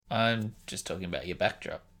I'm just talking about your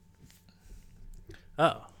backdrop.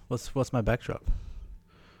 Oh, what's my backdrop?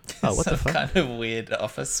 Oh, what the Some fuck? kind of weird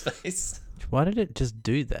office space. Why did it just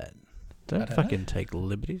do that? Don't don't fucking take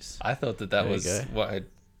liberties. I thought that There you was go. what had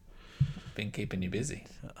been keeping you busy.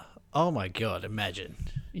 Oh my god, imagine.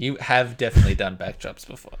 You have definitely done backdrops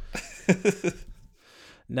before.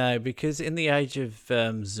 No, because in the age of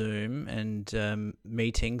Zoom and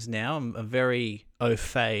meetings now, I'm very au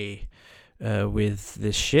fait with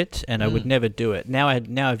this shit, and I would never do it. Now I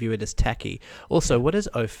view it as tacky. Also, what does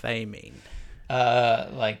au fait mean?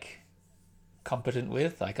 Like competent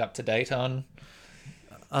with, like up to date on.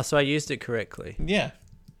 Oh, so I used it correctly. Yeah.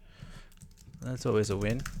 That's always a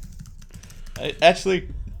win. It actually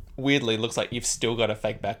weirdly looks like you've still got a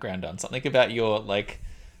fake background on. Something about your like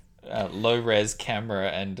low res camera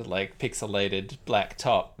and like pixelated black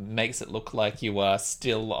top makes it look like you are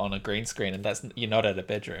still on a green screen, and you're not at a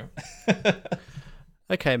bedroom.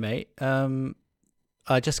 Okay, mate.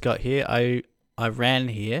 I just got here. I ran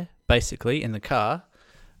here basically in the car,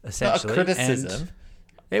 Not a essentially. criticism.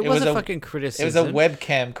 And it was a fucking criticism. It was a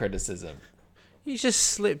webcam criticism. You just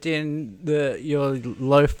slipped in your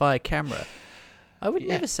lo-fi camera. I would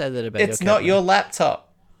never say that about It's your not camera. your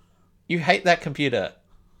laptop. You hate that computer.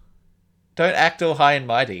 Don't act all high and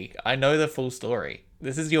mighty. I know the full story.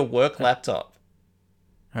 This is your work laptop.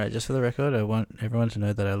 All right, just for the record, I want everyone to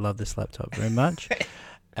know that I love this laptop very much.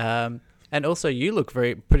 And also, you look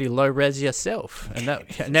pretty low res yourself. And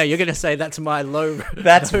now you're going to say that's my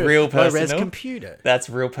That's real low res personal. computer. That's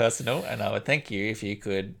real personal, and I would thank you if you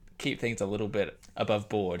could keep things a little bit above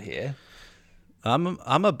board here. I'm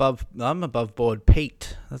above board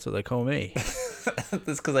Pete. That's what they call me. That's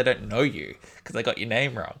because I don't know you, because I got your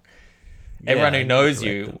name wrong. Everyone who knows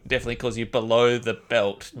you definitely calls you below the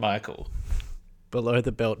belt, Michael. Below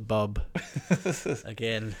the belt, Bob.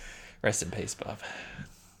 Again. Rest in peace, Bob.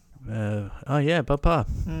 Oh yeah, Papa.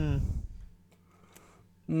 You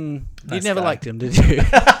Nice never guy. liked him, did you?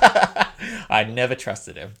 I never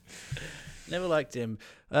trusted him. Never liked him.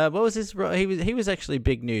 What was his? He was actually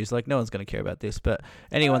big news. Like no one's going to care about this, but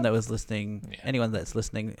anyone that was listening, anyone that's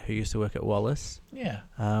listening who used to work at Wallace, Yeah.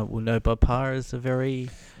 will know Bob Parr is a very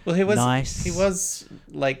Well, he was nice. He was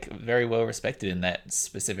like very well respected in that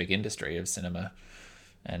specific industry of cinema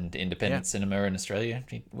and independent cinema in Australia.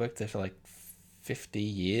 He worked there for like 50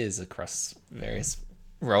 years across various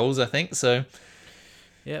roles, I think. So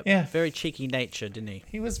yeah. very cheeky nature, didn't he?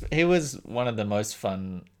 he was one of the most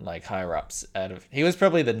fun like higher ups out of. He was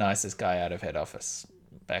probably the nicest guy out of head office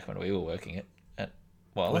back when we were working at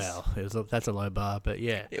Wallace. Well, that's a low bar, but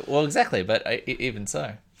yeah, Well, exactly, but even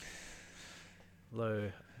so.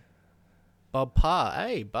 low. Bob Parr,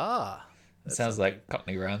 hey bar. It sounds like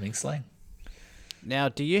Cockney rhyming slang. Now,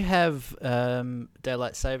 do you have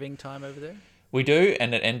daylight saving time over there? We do,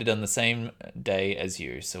 and it ended on the same day as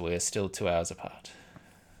you, so we're still 2 hours apart.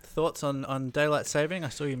 Thoughts on daylight saving? I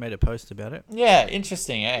saw you made a post about it. Yeah,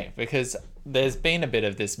 interesting, eh? Because there's been a bit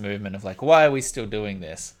of this movement of like, why are we still doing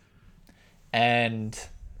this? And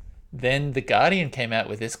then The Guardian came out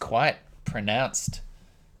with this quite pronounced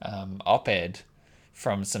op-ed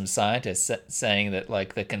from some scientists saying that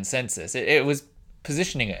like the consensus, it was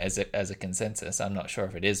positioning it as a consensus. I'm not sure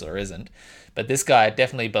if it is or isn't, but this guy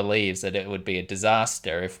definitely believes that it would be a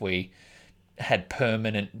disaster if we had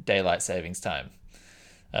permanent daylight savings time.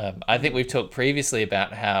 I think we've talked previously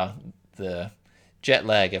about how the jet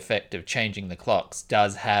lag effect of changing the clocks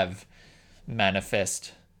does have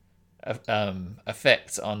manifest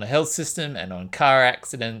effects on the health system and on car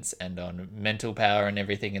accidents and on mental power and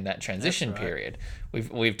everything in that transition period.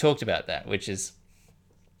 We've talked about that, which has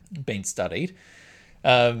been studied.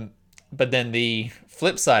 But then the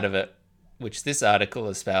flip side of it, which this article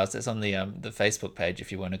espoused, it's on the Facebook page if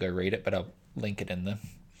you want to go read it, but I'll link it in the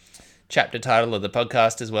chapter title of the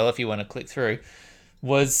podcast as well if you want to click through,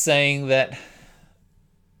 was saying that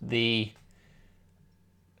the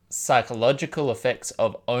psychological effects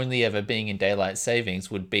of only ever being in daylight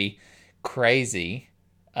savings would be crazy,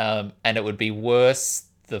 and it would be worse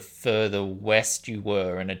the further west you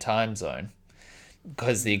were in a time zone.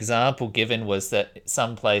 Because the example given was that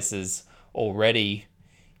some places already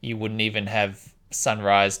you wouldn't even have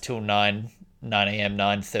sunrise till 9 a.m.,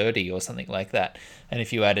 9:30 or something like that. And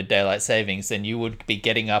if you added daylight savings, then you would be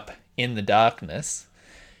getting up in the darkness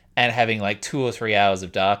and having like 2 or 3 hours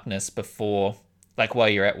of darkness before, like while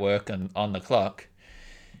you're at work and on the clock.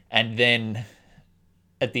 And then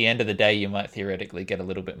at the end of the day, you might theoretically get a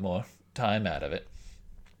little bit more time out of it.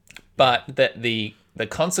 But that the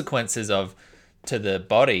consequences of to the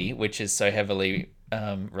body, which is so heavily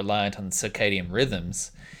reliant on circadian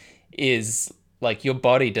rhythms, is like your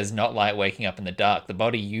body does not like waking up in the dark. The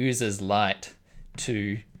body uses light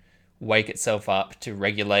to wake itself up, to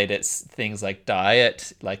regulate its things like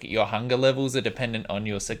diet. Like your hunger levels are dependent on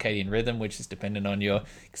your circadian rhythm, which is dependent on your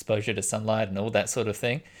exposure to sunlight and all that sort of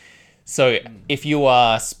thing. So if you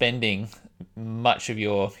are spending much of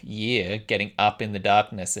your year getting up in the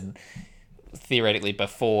darkness and theoretically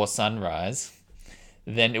before sunrise,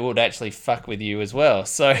 then it would actually fuck with you as well.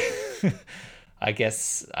 So I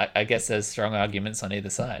guess there's strong arguments on either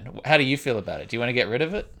side. How do you feel about it? Do you want to get rid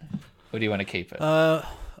of it, or do you want to keep it?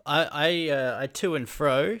 I to and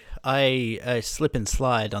fro. I slip and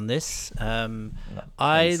slide on this.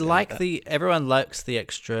 I like everyone likes the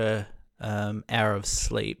extra hour of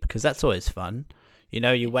sleep because that's always fun. You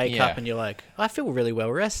know, you wake up and you're like, I feel really well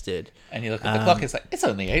rested. And you look at the clock, it's like, it's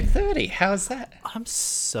only 8:30. How's that? I'm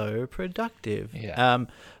so productive. Yeah.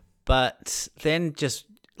 But then just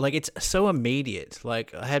like it's so immediate.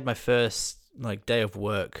 Like I had my first like day of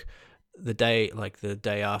work the day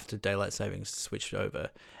after daylight savings switched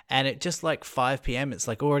over, and it just like 5 p.m. it's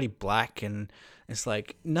like already black, and it's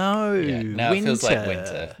like now winter. It feels like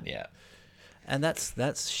winter. Yeah. And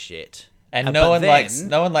that's shit. And no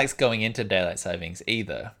one likes going into daylight savings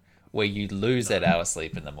either, where you lose that hour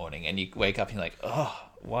sleep in the morning and you wake up and you're like, oh,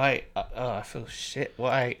 why? I feel shit.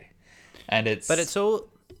 Why? And it's all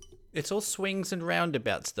swings and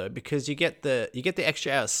roundabouts though, because you get the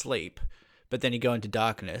extra hour sleep, but then you go into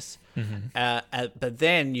darkness. Mm-hmm. But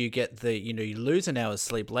then you get you lose an hour's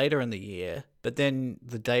sleep later in the year, but then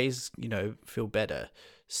the days feel better.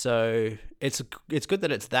 So it's good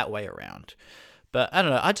that it's that way around. But I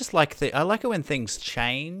don't know. I just like I like it when things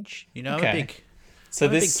change. Okay. So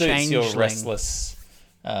this suits your restless.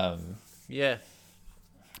 Yeah.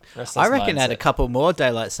 Restless I reckon mindset. add a couple more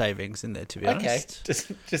daylight savings in there. To be honest, just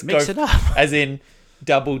mix go, it up. As in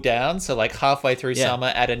double down. So like halfway through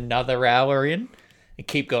summer, add another hour in, and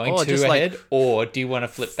keep going two ahead. Or do you want to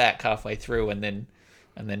flip back halfway through and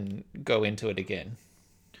then go into it again?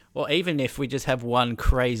 Well, even if we just have one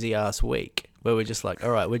crazy ass week where we're just like,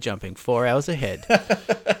 all right, we're jumping 4 hours ahead,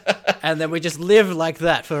 and then we just live like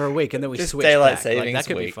that for a week, and then we just switch daylight back. savings that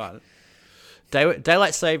could week. be fun.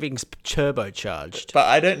 Daylight savings turbocharged. But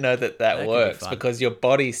I don't know that works because your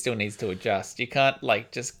body still needs to adjust. You can't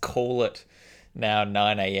like just call it now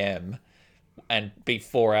 9 a.m. and be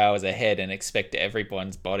 4 hours ahead and expect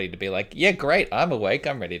everyone's body to be like, yeah, great, I'm awake,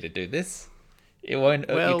 I'm ready to do this. It won't.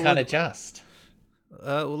 You can't adjust.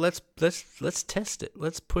 Well, let's test it.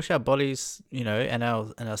 Let's push our bodies, and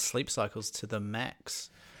our sleep cycles to the max,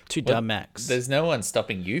 the max. There's no one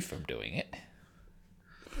stopping you from doing it.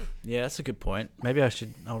 Yeah, that's a good point. Maybe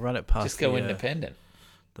I'll run it past. Just go independent.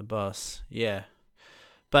 The boss, yeah.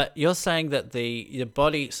 But you're saying that the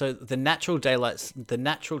body, so the natural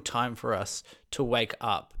time for us to wake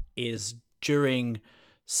up is during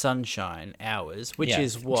sunshine hours, which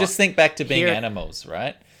is what. Just think back to being animals,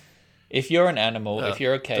 right? If you're an animal, if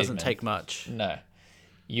you're a caveman... Doesn't take much. No.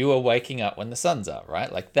 You are waking up when the sun's up,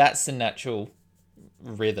 right? Like, that's the natural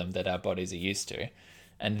rhythm that our bodies are used to.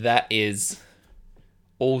 And that is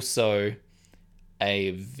also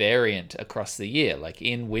a variant across the year. Like,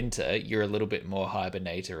 in winter, you're a little bit more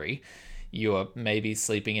hibernatory. You are maybe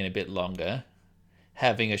sleeping in a bit longer,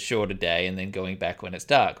 having a shorter day, and then going back when it's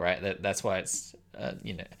dark, right? That's why it's,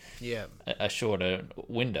 a shorter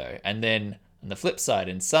window. And then... on the flip side,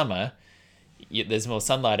 in summer, there's more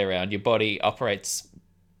sunlight around. Your body operates,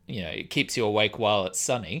 it keeps you awake while it's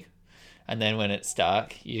sunny. And then when it's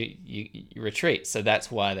dark, you retreat. So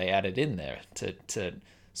that's why they added in there, to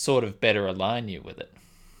sort of better align you with it.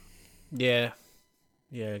 Yeah.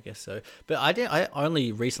 Yeah, I guess so. But I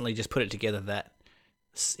only recently just put it together that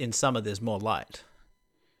in summer there's more light.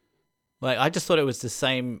 Like, I just thought it was the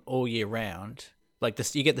same all year round. Like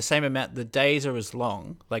this, you get the same amount. The days are as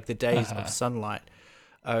long. Like the days of sunlight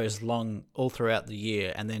are as long all throughout the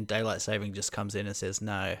year, and then daylight saving just comes in and says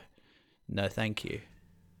no, thank you.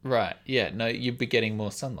 Right? Yeah. No, you'd be getting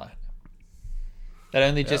more sunlight. That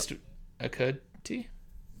only just occurred to you.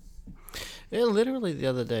 Yeah, literally the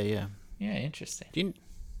other day. Yeah. Yeah. Interesting.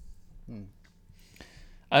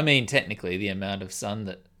 I mean, technically, the amount of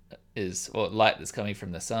light that's coming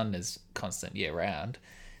from the sun is constant year round.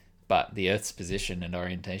 But the Earth's position and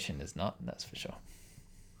orientation is not, that's for sure.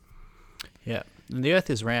 Yeah, and the Earth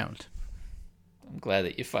is round. I'm glad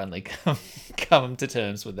that you finally come to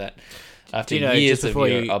terms with that after years of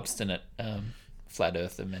your obstinate flat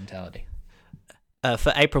earther mentality.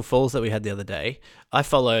 For April Fools that we had the other day, I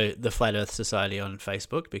follow the Flat Earth Society on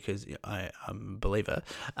Facebook because I'm a believer.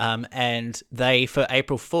 And for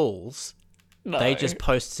April Fools, they just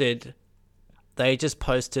posted they just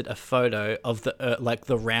posted a photo of the like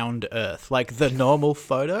the round Earth, like the normal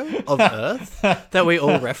photo of Earth that we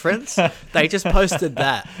all reference. They just posted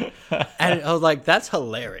that, and I was like, "That's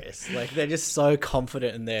hilarious!" Like they're just so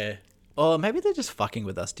confident in their. Or maybe they're just fucking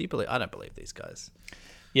with us. Do you believe? I don't believe these guys.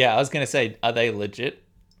 Yeah, I was gonna say, are they legit,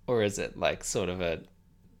 or is it like sort of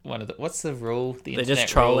one of the what's the rule? The They're internet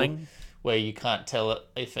just trolling, rule where you can't tell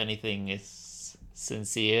if anything is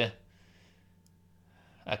sincere.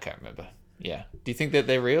 I can't remember. Yeah. Do you think that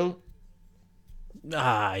they're real?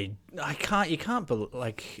 I can't. You can't.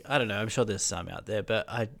 Like I don't know. I'm sure there's some out there, but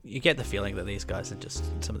you get the feeling that these guys are just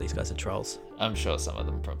some of these guys are trolls. I'm sure some of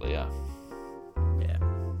them probably are. Yeah,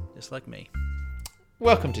 just like me.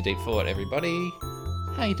 Welcome to Deep Thought, everybody.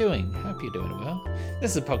 How you doing? Hope you're doing well.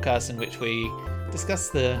 This is a podcast in which we discuss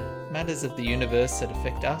the matters of the universe that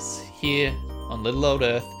affect us here on little old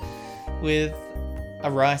Earth with a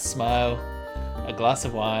wry smile, a glass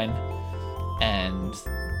of wine, and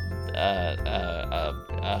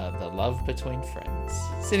the love between friends.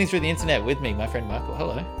 Sitting through the internet with me, my friend Michael.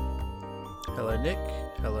 Hello. Hello, Nick.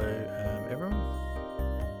 Hello, everyone.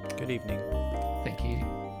 Good evening. Thank you.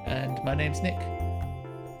 And my name's Nick.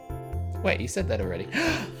 Wait, you said that already.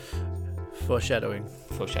 Foreshadowing.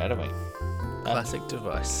 Foreshadowing. Classic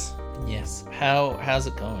device. Yes. How's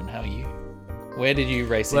it going? How are you? Where did you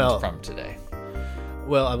race in from today?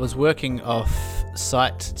 Well, I was working off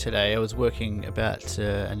site today. I was working about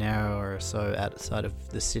an hour or so outside of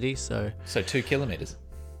the city. So 2 kilometers.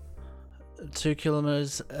 2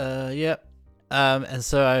 kilometers. Yep. And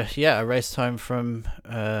so I raced home from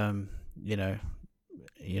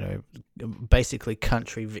basically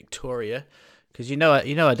country Victoria, because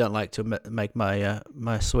I don't like to make my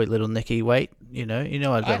my sweet little Nicky wait. I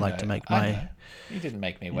don't like to make my. You didn't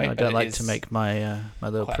make me wait. I don't like to make my my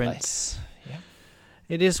little prince. Late. Yeah.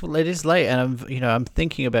 It is late, and I'm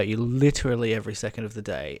thinking about you literally every second of the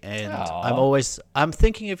day, and I'm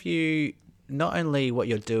thinking of you, not only what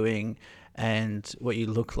you're doing and what you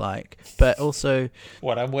look like, but also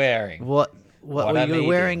what I'm wearing, what you're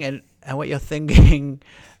wearing, and what you're thinking,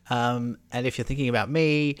 and if you're thinking about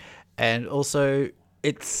me, and also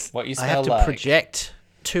it's what you smell. I have to like. project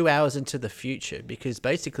 2 hours into the future, because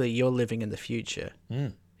basically you're living in the future.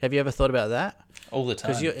 Have you ever thought about that? All the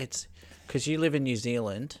time. Because you live in New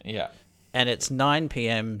Zealand. Yeah. And it's 9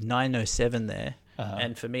 p.m., 9:07 there.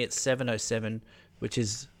 And for me, it's 7:07, which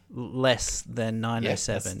is less than 9:07. Yes,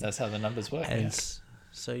 that's how the numbers work. And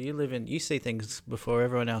so you see things before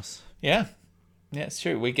everyone else. Yeah. Yeah, it's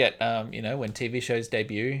true. We get, when TV shows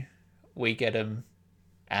debut, we get them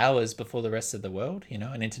hours before the rest of the world,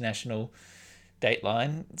 an international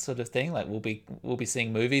dateline sort of thing. Like we'll be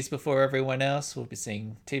seeing movies before everyone else. We'll be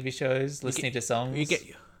seeing TV shows, listening to songs.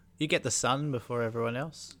 You get the sun before everyone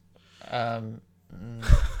else. In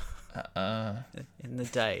the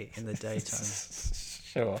daytime.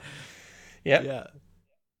 Sure. Yep. Yeah.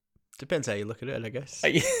 Depends how you look at it, I guess.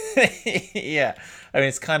 Yeah. I mean,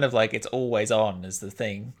 it's kind of like it's always on is the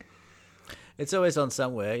thing. It's always on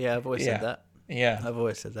somewhere. Yeah, I've always said that. Yeah. I've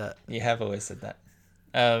always said that. You have always said that.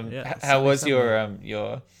 How was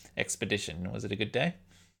your expedition? Was it a good day?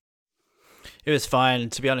 It was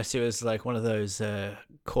fine. To be honest, it was like one of those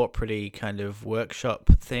corporate-y kind of workshop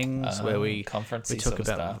things where we talk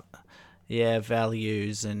about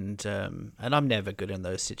values, and I'm never good in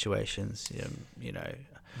those situations.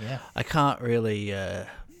 Yeah. I can't really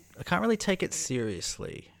take it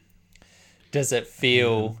seriously. Does it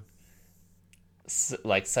feel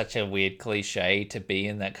like such a weird cliche to be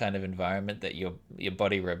in that kind of environment that your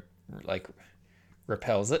body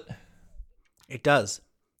repels it? It does.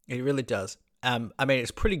 It really does. I mean,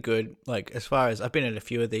 it's pretty good. Like, as far as I've been in a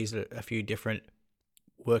few of these, a few different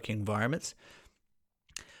work environments,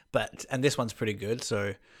 and this one's pretty good,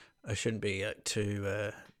 so I shouldn't be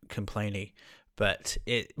too complainy. But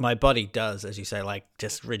my body does, as you say, like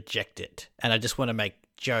just reject it, and I just want to make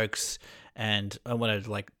jokes, and I want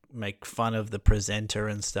to make fun of the presenter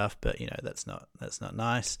and stuff. But that's not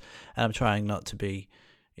nice, and I'm trying not to be,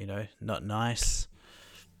 not nice.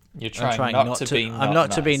 You're trying not to be not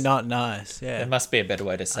nice. To be not nice. Yeah, there must be a better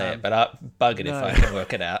way to say it, but bug it if I can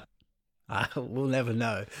work it out. We'll never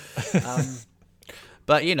know.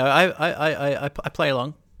 But I play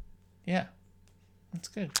along. Yeah, that's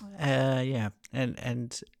good. Yeah,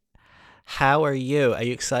 and how are you? Are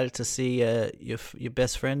you excited to see your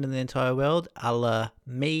best friend in the entire world, a la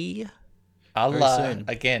me? Allah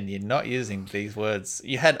again. You're not using these words.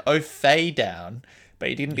 You had au fait down, but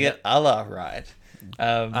you didn't get Allah right.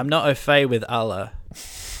 I'm not au fait with Allah.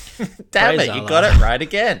 Damn it, you got it right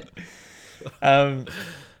again.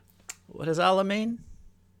 What does Allah mean?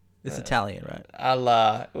 It's Italian, right? A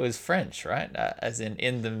la, it was French, right? As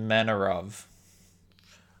in the manner of.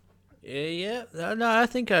 Yeah. No, I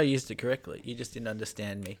think I used it correctly. You just didn't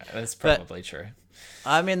understand me. That's But probably true.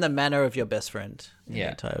 I'm in the manner of your best friend in the Yeah.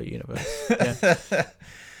 entire universe.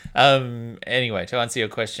 Yeah. Anyway, to answer your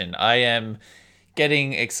question, I am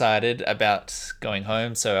getting excited about going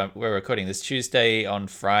home. So we're recording this Tuesday. On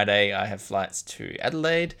Friday, I have flights to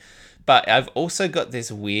Adelaide. But I've also got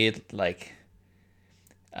this weird, like,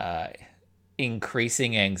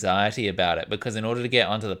 increasing anxiety about it, because in order to get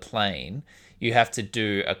onto the plane, you have to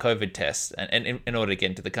do a COVID test. And in order to get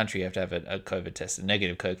into the country, you have to have a COVID test, a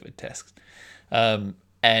negative COVID test.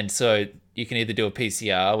 And so you can either do a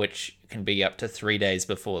PCR, which can be up to 3 days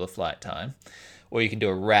before the flight time, or you can do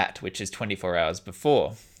a RAT, which is 24 hours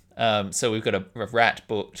before. So we've got a RAT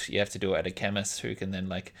booked. You have to do it at a chemist who can then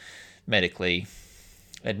like medically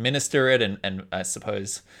administer it and I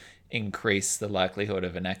suppose increase the likelihood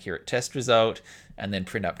of an accurate test result, and then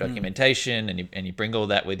print up documentation and you bring all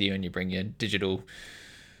that with you, and you bring your digital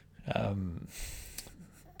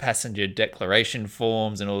passenger declaration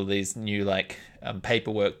forms and all these new like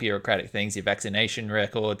paperwork, bureaucratic things, your vaccination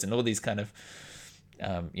records, and all these kind of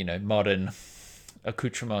modern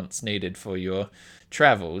accoutrements needed for your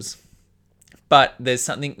travels. But there's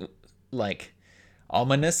something like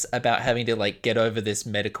ominous about having to like get over this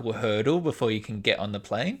medical hurdle before you can get on the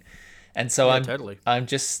plane. And so I'm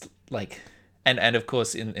just like, and of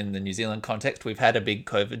course in the New Zealand context, we've had a big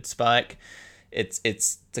COVID spike.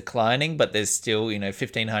 It's declining, but there's still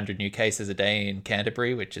 1,500 new cases a day in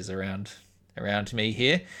Canterbury, which is around me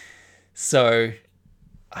here. So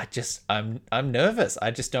I'm nervous.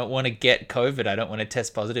 I just don't want to get COVID. I don't want to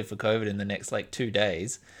test positive for COVID in the next like 2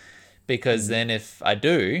 days, because then if I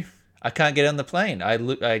do, I can't get on the plane. I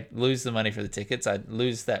lose the money for the tickets. I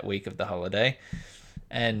lose that week of the holiday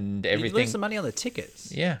and everything. You lose the money on the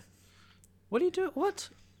tickets? Yeah. What do you do? What?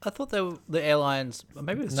 I thought the airlines,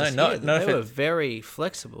 maybe it was just they were very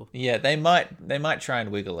flexible. Yeah, they might try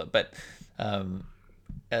and wiggle it, but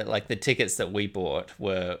like the tickets that we bought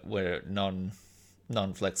were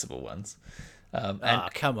non-flexible ones.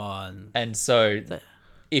 Come on. And so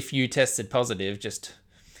if you tested positive, just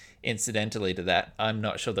incidentally to that, I'm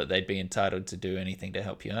not sure that they'd be entitled to do anything to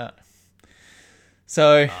help you out.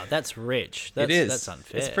 So that's rich. It is. That's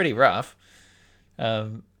unfair. It's pretty rough,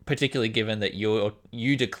 particularly given that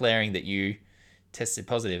you declaring that you tested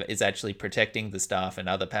positive is actually protecting the staff and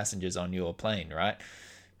other passengers on your plane, right?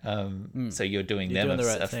 So you're doing them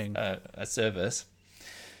a service.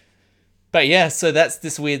 But yeah, so that's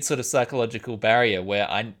this weird sort of psychological barrier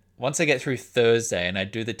where once I get through Thursday and I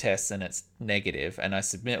do the tests and it's negative and I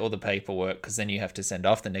submit all the paperwork, because then you have to send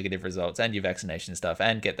off the negative results and your vaccination stuff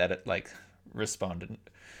and get that like responded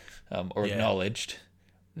or acknowledged,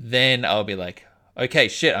 then I'll be like, okay,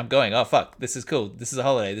 shit, I'm going. Oh, fuck, this is cool. This is a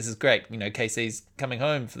holiday. This is great. KC's coming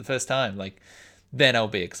home for the first time. Like, then I'll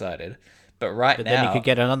be excited. But now... then you could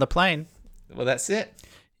get another plane. Well, that's it.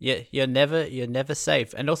 Yeah, you're never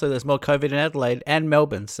safe. And also there's more COVID in Adelaide and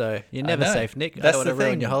Melbourne, so you're never safe, Nick. I don't want to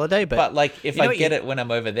ruin your holiday, but like if I get it when I'm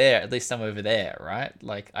over there, at least I'm over there, right?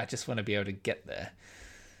 Like I just want to be able to get there.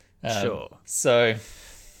 Sure. So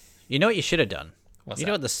you know what you should have done? What's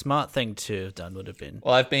know what the smart thing to have done would have been?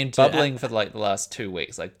 Well, I've been bubbling for like the last 2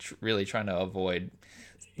 weeks, like really trying to avoid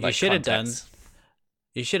like you should have done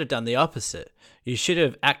the opposite. You should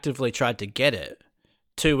have actively tried to get it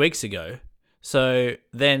 2 weeks ago. So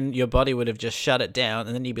then your body would have just shut it down,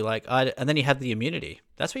 and then you'd be like, and then you have the immunity.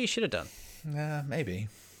 That's what you should have done. Maybe.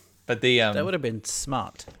 But that would have been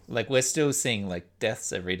smart. Like we're still seeing like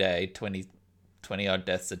deaths every day, 20 odd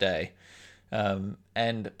deaths a day.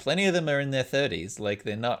 And plenty of them are in their 30s. Like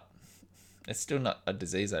it's still not a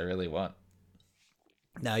disease I really want.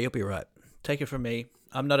 No, you'll be right. Take it from me.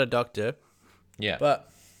 I'm not a doctor. Yeah. But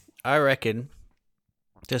I reckon,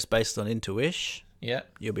 just based on intuition, yeah,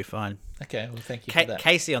 you'll be fine. Okay, well, thank you for that.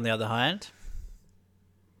 Casey, on the other hand,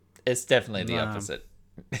 it's definitely the opposite.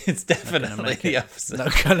 It's definitely the opposite.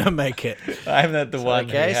 Not gonna make it. I'm not the one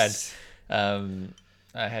who had.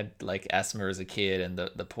 I had like asthma as a kid and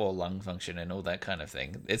the poor lung function and all that kind of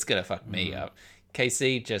thing. It's gonna fuck me up.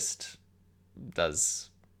 Casey just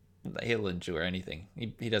he'll endure anything.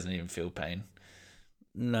 He doesn't even feel pain.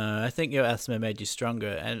 No, I think your asthma made you stronger,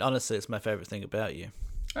 and honestly, it's my favorite thing about you.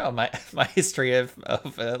 Oh, my history of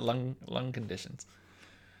lung conditions.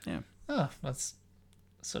 Yeah. Oh, that's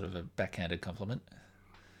sort of a backhanded compliment.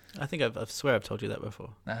 I think I swear I've told you that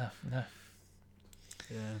before. No.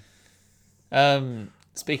 Yeah.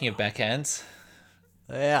 Speaking of backhands.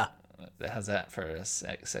 Yeah. How's that for a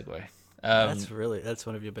segue? That's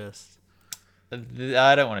one of your best.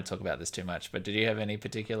 I don't want to talk about this too much, but did you have any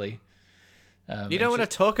particularly? You don't want to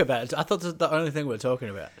talk about it. I thought this was the only thing we're talking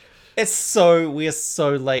about. We are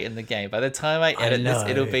so late in the game. By the time I edit this,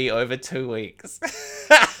 it'll be over 2 weeks.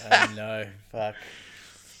 I know. Fuck.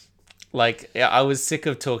 Like, yeah, I was sick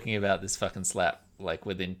of talking about this fucking slap, like,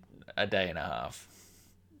 within a day and a half.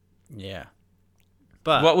 Yeah.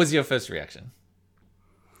 But what was your first reaction?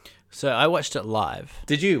 So I watched it live.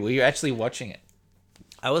 Did you? Were you actually watching it?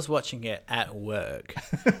 I was watching it at work.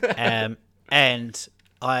 And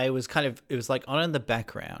I was it was like on in the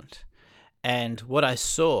background. And what I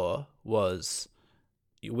saw was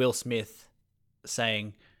Will Smith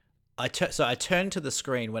saying, so I turned to the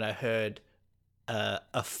screen when I heard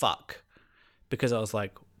a fuck, because I was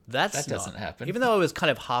like, that doesn't happen. Even though I was kind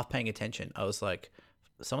of half paying attention, I was like,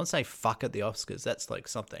 someone say fuck at the Oscars. That's like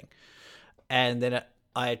something. And then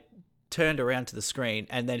I turned around to the screen,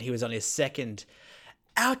 and then he was on his second,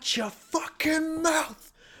 out your fucking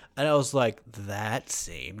mouth. And I was like, that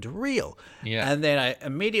seemed real. Yeah. And then I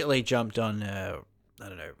immediately jumped on, I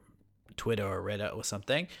don't know, Twitter or Reddit or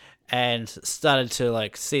something, and started to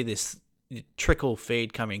like see this trickle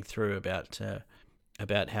feed coming through about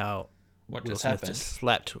how what Will just Smith happened. just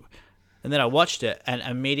slapped. And then I watched it, and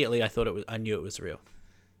immediately I knew it was real.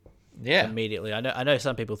 Yeah. Immediately, I know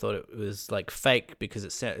some people thought it was like fake because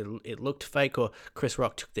it looked fake, or Chris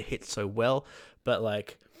Rock took the hit so well, but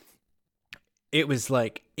like it was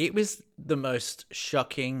the most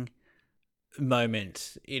shocking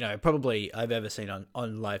moment, probably I've ever seen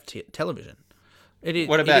on live television.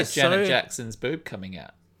 What about Janet Jackson's boob coming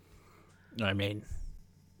out? I mean,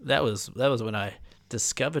 that was when I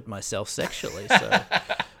discovered myself sexually, so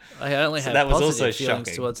I only have that was positive also feelings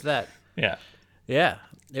shocking. towards that. Yeah. Yeah,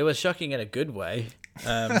 it was shocking in a good way.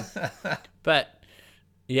 But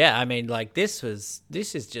yeah, I mean, like this is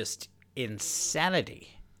just insanity.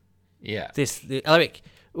 Yeah. Do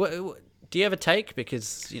you have a take?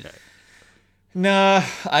 Because No,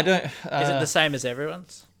 I don't. is it the same as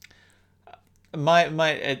everyone's? I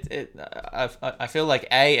feel like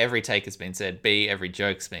A, every take has been said. B, every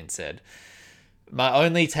joke's been said. My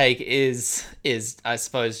only take is I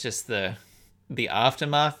suppose just the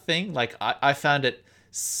aftermath thing. Like I found it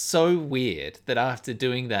so weird that after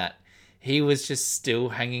doing that, he was just still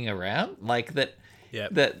hanging around. Like that.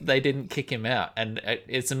 Yep. That they didn't kick him out, and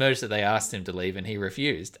it's emerged that they asked him to leave and he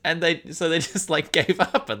refused, and they just like gave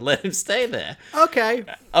up and let him stay there. Okay.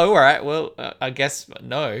 Oh, all right. Well, I guess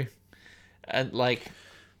no, and like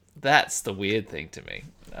that's the weird thing to me.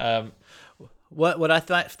 What I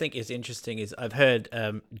think is interesting is I've heard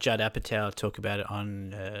Judd Apatow talk about it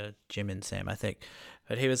on Jim and Sam, I think,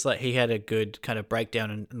 but he was like he had a good kind of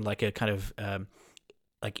breakdown and like a kind of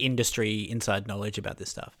like industry inside knowledge about this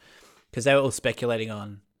stuff. Because they were all speculating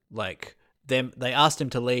on, like, them. They asked him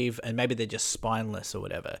to leave, and maybe they're just spineless or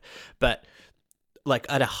whatever. But, like,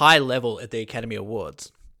 at a high level at the Academy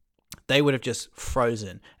Awards, they would have just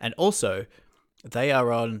frozen. And also, they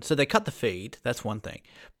are on... So they cut the feed. That's one thing.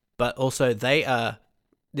 But also, they are...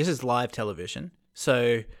 This is live television.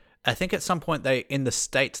 So I think at some point, in the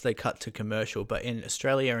States, they cut to commercial. But in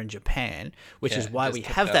Australia and Japan, which is why we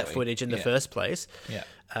have that footage in the first place,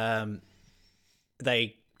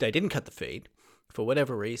 they didn't cut the feed for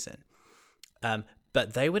whatever reason.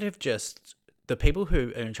 But they would have just... The people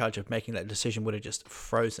who are in charge of making that decision would have just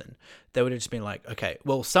frozen. They would have just been like, okay,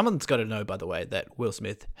 well, someone's got to know, by the way, that Will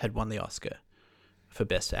Smith had won the Oscar for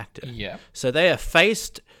Best Actor. Yeah. So they are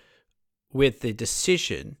faced with the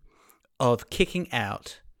decision of kicking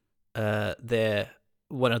out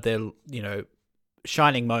one of their,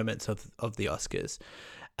 shining moments of the Oscars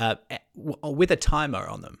with a timer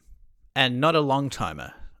on them. And not a long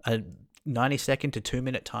timer. A 90-second to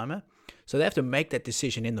 2-minute timer. So they have to make that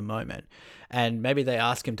decision in the moment. And maybe they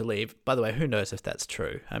ask him to leave. By the way, who knows if that's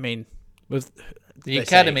true? I mean... The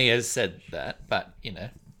Academy has said that, but,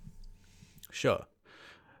 Sure.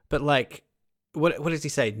 But, like, what does he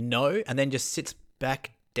say? No? And then just sits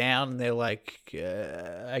back down and they're like,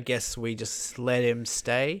 I guess we just let him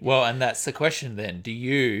stay? Well, and that's the question then.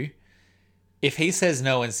 If he says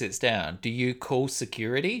no and sits down, do you call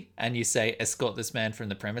security and you say, escort this man from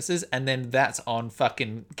the premises? And then that's on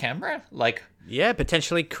fucking camera? Like... Yeah,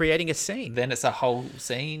 potentially creating a scene. Then it's a whole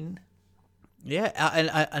scene. Yeah,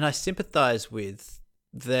 and I sympathize with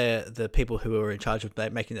the people who are in charge of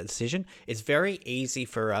making that decision. It's very easy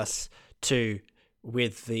for us to,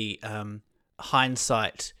 with the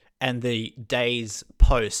hindsight and the days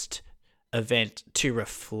post event, to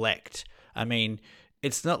reflect. I mean...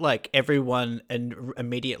 It's not like everyone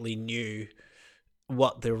immediately knew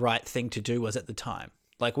what the right thing to do was at the time.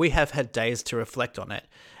 Like, we have had days to reflect on it.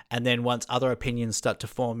 and then once other opinions start to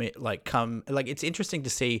form, it like come like it's interesting to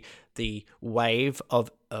see the wave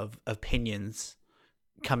of opinions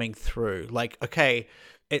coming through, like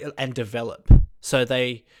and develop. So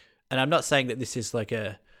and I'm not saying that this is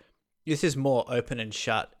this is more open and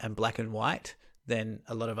shut and black and white than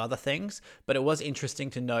a lot of other things, but it was interesting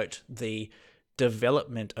to note the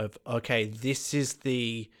development of, this is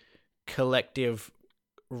the collective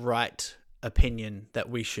right opinion that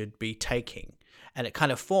we should be taking. And it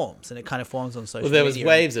kind of forms on social media. Well, there was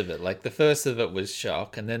waves of it. Like the first of it was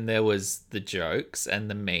shock, and then there was the jokes and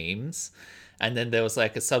the memes, and then there was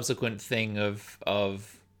like a subsequent thing of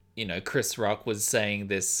Chris Rock was saying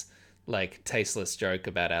this like tasteless joke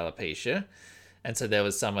about alopecia, and so there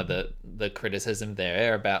was some of the criticism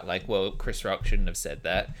there about like, well, Chris Rock shouldn't have said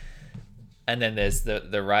that. And then there's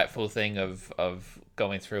the rightful thing of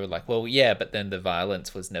going through like, well, yeah, but then the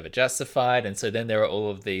violence was never justified, and so then there are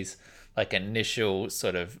all of these like initial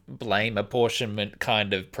sort of blame apportionment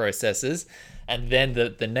kind of processes, and then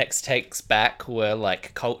the next takes back were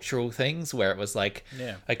like cultural things where it was like,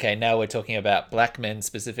 okay, now we're talking about black men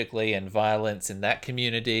specifically and violence in that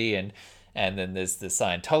community, and then there's the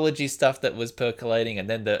Scientology stuff that was percolating, and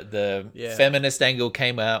then the feminist angle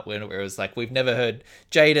came out where it was like, we've never heard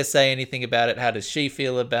Jada say anything about it, how does she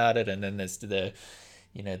feel about it? And then there's the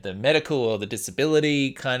medical or the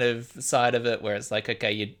disability kind of side of it, where it's like,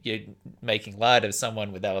 okay, you're making light of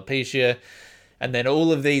someone with alopecia. And then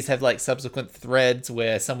all of these have like subsequent threads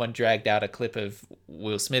where someone dragged out a clip of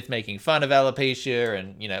Will Smith making fun of alopecia,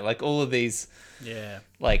 and, like all of these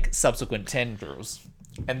like subsequent tendrils.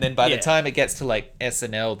 And then by the time it gets to like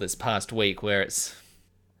SNL this past week, where it's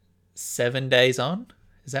 7 days on,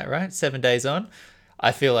 is that right? 7 days on.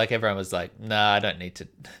 I feel like everyone was like, nah, I don't need to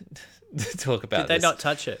talk about this. Did they not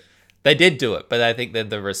touch it? They did do it, but I think that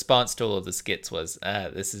the response to all of the skits was,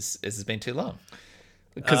 this has been too long.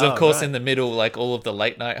 Because, of course, in the middle, like all of the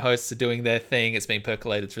late night hosts are doing their thing. It's been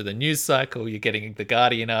percolated through the news cycle. You're getting the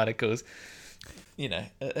Guardian articles.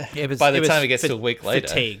 By the time it gets to a week later.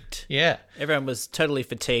 Fatigued. Yeah. Everyone was totally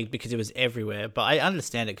fatigued because it was everywhere. But I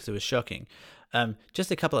understand it because it was shocking.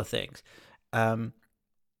 Just a couple of things.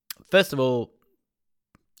 First of all,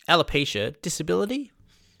 alopecia, disability?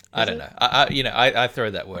 I don't know. I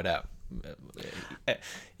throw that word out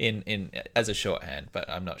in as a shorthand, but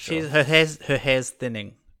I'm not sure. Her hair's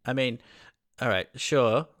thinning. I mean, all right,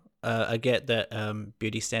 sure. I get that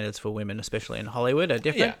beauty standards for women, especially in Hollywood, are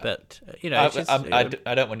different. Yeah. But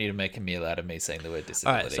I don't want you to make a meal out of me saying the word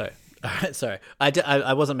disability. All right, sorry.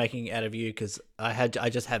 I wasn't making it out of you because I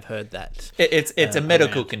just have heard that it's a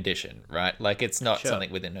medical condition, right? Like it's not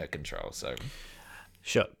something within her control. So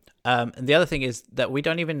sure. And the other thing is that we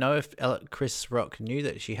don't even know if Chris Rock knew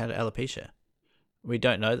that she had alopecia. We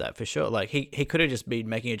don't know that for sure. Like he could have just been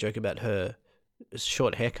making a joke about her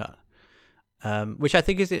short haircut, which I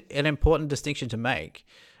think is an important distinction to make.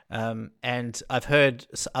 And I've heard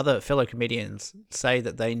other fellow comedians say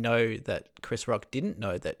that they know that Chris Rock didn't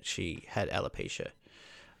know that she had alopecia.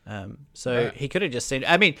 He could have just seen.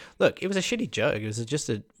 I mean, look, it was a shitty joke. It was just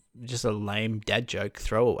a lame dad joke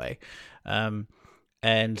throwaway.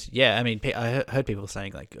 And yeah, I mean, I heard people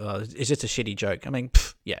saying like, "Oh, it's just a shitty joke." I mean,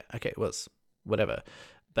 yeah, okay, it was whatever,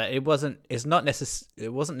 but it wasn't. It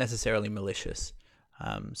wasn't necessarily malicious.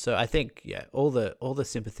 So I think all the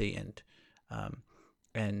sympathy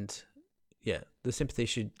and the sympathy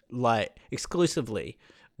should lie exclusively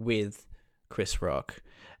with Chris Rock.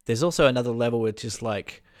 There's also another level which is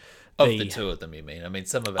like the two of them. You mean? I mean,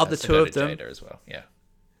 some of it of the two of them Jada as well. Yeah.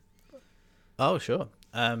 Oh sure.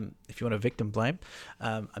 If you want to victim blame,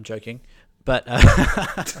 I'm joking, but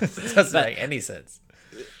it doesn't make any sense.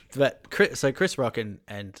 But Chris Rock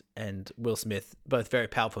and Will Smith, both very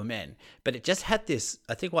powerful men, but it just had this.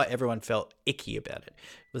 I think why everyone felt icky about it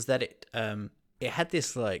was that it had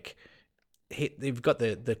this like they've got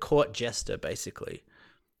the court jester basically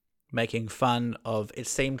making fun of. It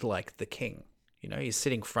seemed like the king, he's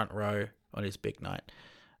sitting front row on his big night.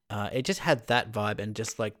 It just had that vibe, and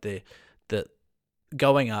just like the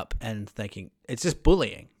going up and thinking it's just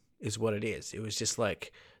bullying is what it is. It was just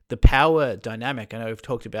like the power dynamic. I know we've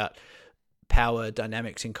talked about power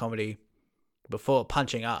dynamics in comedy before,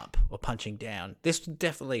 punching up or punching down. This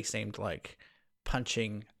definitely seemed like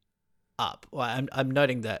punching up. Well, I'm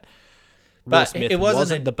noting that Will Smith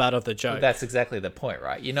wasn't the butt of the joke. That's exactly the point,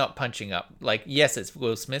 right? You're not punching up. Like, yes, it's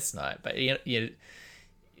Will Smith's night, but you're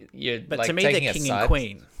but like to me, they're king and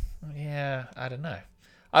queen. Yeah, I don't know.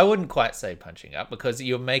 I wouldn't quite say punching up because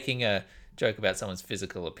you're making a joke about someone's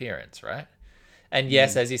physical appearance, right? And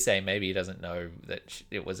yes, as you say, maybe he doesn't know that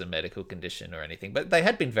it was a medical condition or anything, but they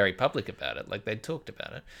had been very public about it. Like they'd talked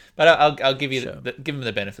about it. But I'll give you give him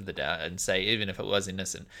the benefit of the doubt and say, even if it was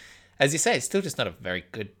innocent, as you say, it's still just not a very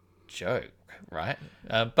good joke, right?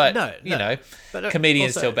 But No, you know, but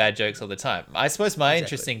comedians also- tell bad jokes all the time. I suppose my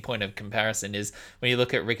interesting point of comparison is when you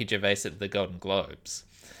look at Ricky Gervais at the Golden Globes,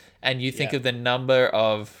 and you think Yeah. of the number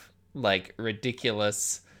of like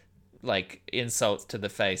ridiculous like insults to the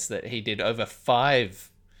face that he did over five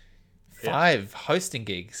hosting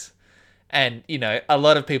gigs, and you know, a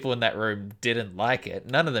lot of people in that room didn't like it.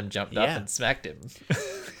 None of them jumped up Yeah. and smacked him.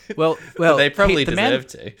 Well, They probably the man- deserved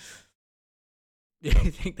to. I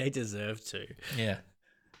think they deserve to. Yeah.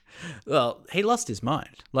 Well, he lost his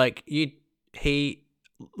mind. Like I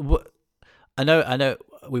know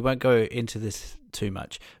we won't go into this too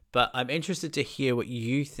much, but I'm interested to hear what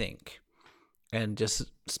you think, and just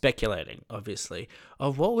speculating, obviously,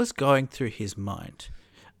 of what was going through his mind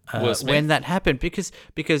Will Smith? when that happened. Because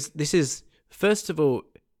this is, first of all,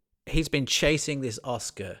 he's been chasing this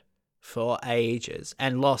Oscar for ages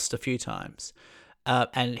and lost a few times,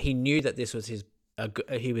 and he knew that this was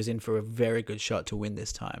he was in for a very good shot to win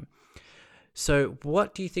this time. So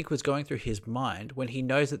what do you think was going through his mind when he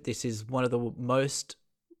knows that this is one of the most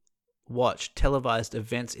watched televised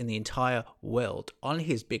events in the entire world on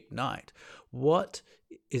his big night? What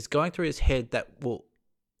is going through his head that will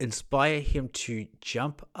inspire him to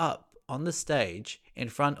jump up on the stage in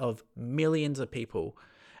front of millions of people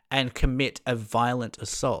and commit a violent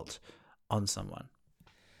assault on someone?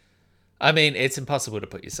 I mean, it's impossible to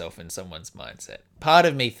put yourself in someone's mindset. Part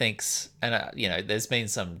of me thinks, and you know, there's been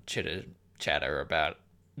some chatter about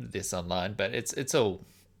this online, but it's all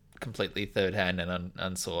completely third hand and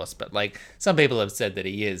unsourced. But like, some people have said that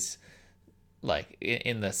he is like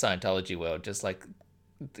in the Scientology world, just like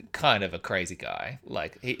kind of a crazy guy,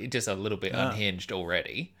 like he just a little bit unhinged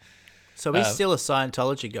already. So he's still a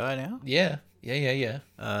Scientology guy now? Yeah.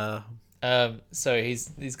 So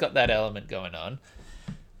he's got that element going on.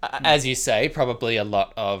 As you say, probably a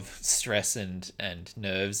lot of stress and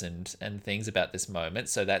nerves and things about this moment.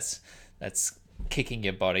 So that's kicking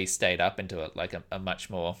your body state up into a much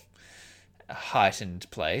more heightened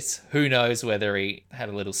place. Who knows whether he had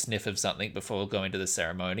a little sniff of something before going to the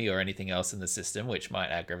ceremony or anything else in the system, which might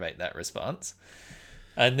aggravate that response.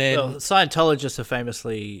 And then, Well, Scientologists are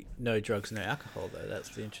famously no drugs, no alcohol, though. That's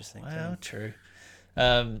the interesting well, thing. true.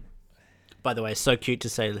 By the way, so cute to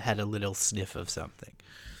say had a little sniff of something.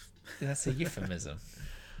 That's a euphemism.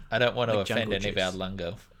 I don't want to Like offend jungle any of our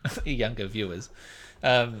younger viewers.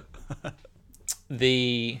 I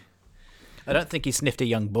don't think he sniffed a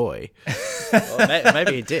young boy. Or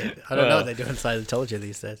maybe he did. I don't know what they do in Scientology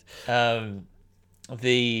these days.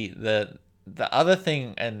 The other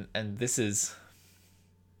thing, and this is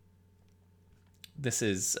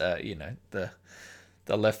you know, the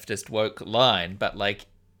leftist woke line, but like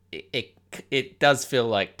it does feel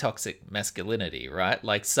like toxic masculinity, right?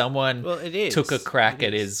 Like someone It is. took a crack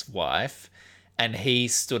at his wife and he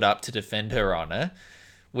stood up to defend her honor,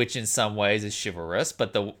 which in some ways is chivalrous,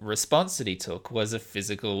 but the response that he took was a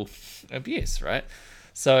physical abuse, right?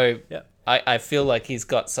 So Yeah. I feel like he's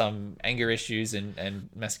got some anger issues and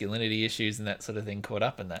masculinity issues and that sort of thing caught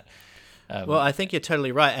up in that. Well, I think you're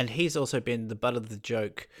totally right, and he's also been the butt of the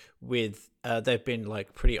joke with. They've been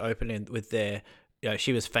like pretty open with their. You know,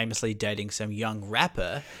 she was famously dating some young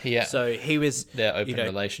rapper. Yeah. So he was Their open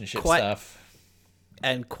relationship quite- stuff.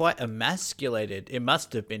 and quite emasculated. It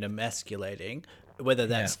must have been emasculating, whether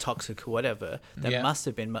that's toxic or whatever. That Yeah. must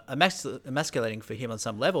have been emasculating for him on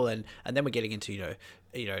some level. And then we're getting into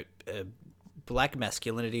black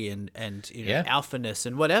masculinity and alphaness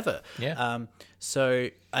and whatever. Yeah. So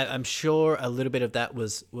I'm sure a little bit of that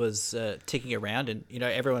was ticking around, and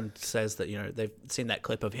everyone says that they've seen that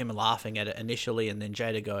clip of him laughing at it initially, and then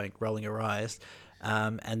Jada rolling her eyes,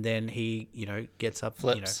 and then he gets up,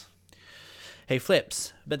 Flips. he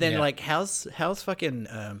flips. But then Yeah. how's fucking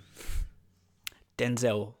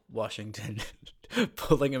Denzel Washington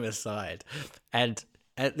pulling him aside, and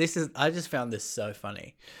this is, I just found this so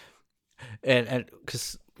funny, and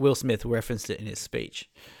because Will Smith referenced it in his speech.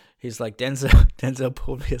 He's like, Denzel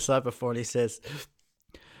pulled me aside before, and he says,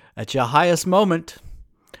 "At your highest moment,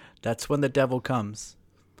 that's when the devil comes."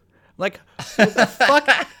 Like, who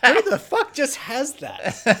the fuck just has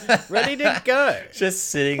that ready to go? Just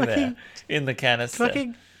sitting there in the canister.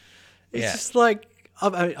 Fucking, it's Yeah. just like,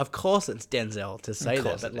 I mean, of course it's Denzel to say that,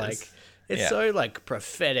 course but it like, is. it's Yeah. so like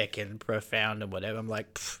prophetic and profound and whatever. I'm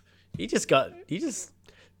like, he just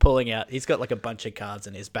pulling out. He's got like a bunch of cards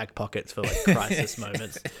in his back pockets for like crisis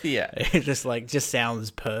moments. Yeah. It just sounds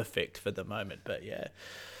perfect for the moment. But yeah,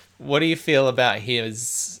 What do you feel about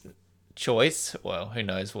his choice? Well, who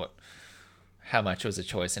knows how much was a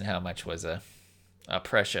choice and how much was a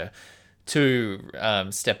pressure to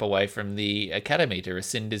step away from the Academy, to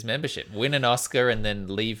rescind his membership, win an Oscar, and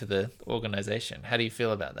then leave the organization. How do you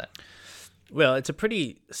feel about that? Well, it's a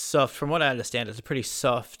pretty soft, from what I understand, it's a pretty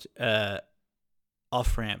soft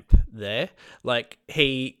off-ramp there. Like,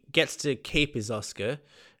 he gets to keep his Oscar.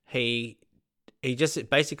 He just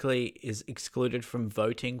basically is excluded from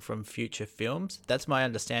voting from future films. That's my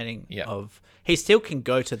understanding of... He still can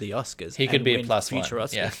go to the Oscars. He could be a plus future one.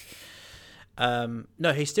 Oscars. Yeah.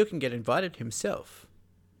 No, he still can get invited himself.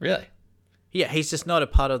 Really? Yeah, he's just not a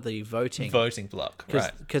part of the voting block,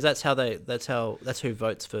 right? Because that's who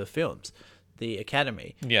votes for films, the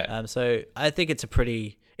Academy. Yeah. So I think it's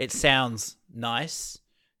it sounds nice.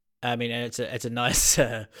 I mean, and it's a nice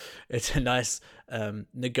what's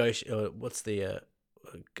the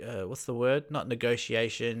word? Not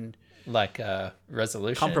negotiation. Like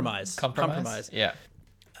resolution. Compromise. Yeah.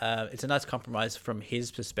 It's a nice compromise from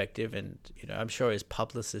his perspective, and I'm sure his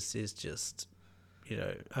publicist is just,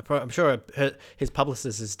 I'm sure his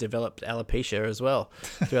publicist has developed alopecia as well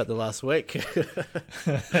throughout the last week,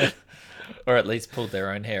 or at least pulled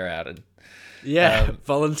their own hair out and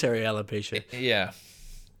voluntary alopecia. Yeah.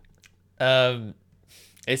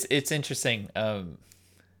 It's interesting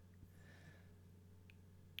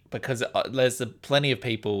because there's plenty of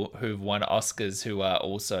people who've won Oscars who are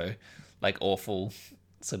also like awful,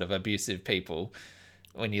 sort of abusive people.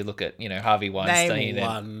 When you look at Harvey Weinstein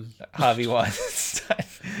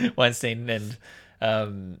Weinstein and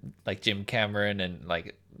like Jim Cameron and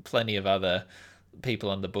like plenty of other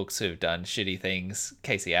people on the books who've done shitty things,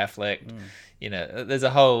 Casey Affleck, there's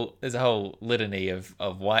a whole litany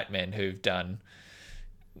of white men who've done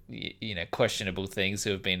questionable things,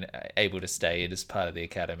 who have been able to stay in as part of the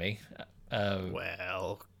Academy.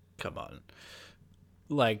 Well, come on.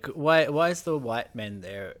 Like, why is the white men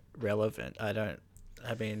there relevant? There's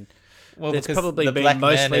probably been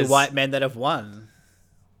mostly white men that have won.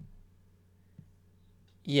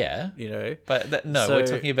 Yeah. But we're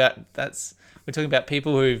talking about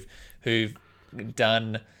people who've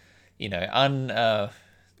done,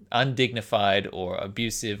 undignified or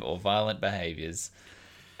abusive or violent behaviors,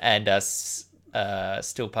 and are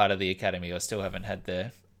still part of the Academy, or still haven't had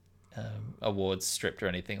their awards stripped or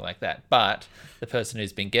anything like that. But the person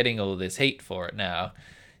who's been getting all this heat for it now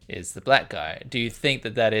is the black guy. Do you think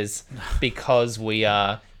that is because we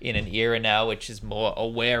are in an era now which is more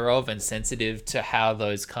aware of and sensitive to how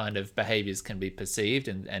those kind of behaviors can be perceived,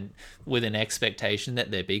 and with an expectation that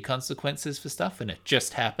there be consequences for stuff, and it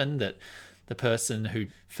just happened that the person who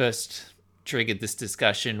first triggered this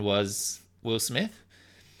discussion was Will Smith?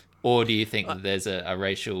 Or do you think that there's a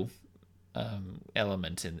racial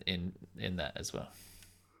element in that as well?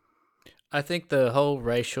 I think the whole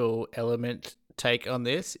racial element take on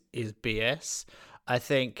this is BS. I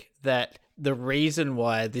think that the reason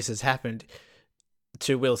why this has happened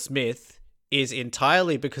to Will Smith is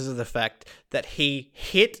entirely because of the fact that he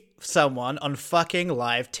hit someone on fucking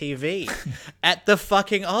live TV at the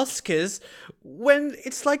fucking Oscars when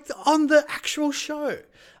it's like on the actual show.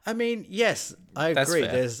 I mean, yes, I agree.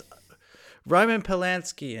 There's Roman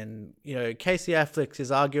Polanski and Casey Affleck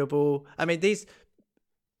is arguable. I mean, these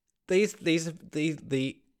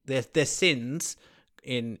their sins,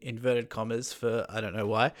 in inverted commas, for I don't know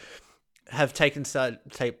why, have taken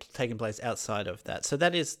place outside of that. So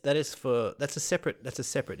that's a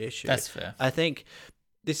separate issue. That's fair. I think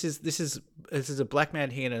this is a black man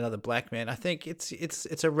hitting another black man. I think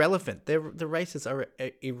it's irrelevant. The races are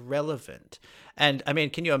irrelevant. And I mean,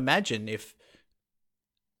 can you imagine if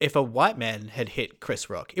a white man had hit Chris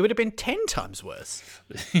Rock? It would have been 10 times worse.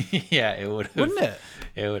 Yeah, it would have. Wouldn't it?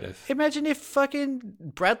 It would have. Imagine if fucking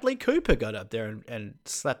Bradley Cooper got up there and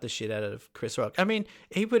slapped the shit out of Chris Rock. I mean,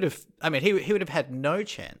 he would have had no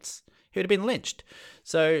chance. He would have been lynched.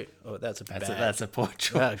 So, that's a poor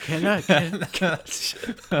choice.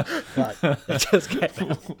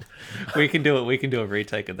 We can do it. We can do a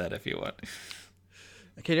retake of that if you want.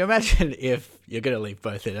 Can you imagine if you're going to leave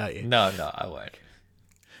both in, aren't you? No, I won't.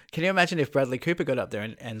 Can you imagine if Bradley Cooper got up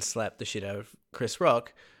there and slapped the shit out of Chris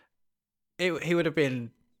Rock? He would have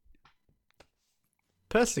been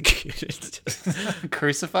persecuted.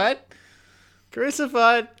 Crucified?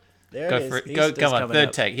 Crucified. There it is. Come on,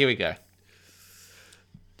 third take. Here we go.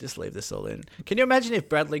 Just leave this all in. Can you imagine if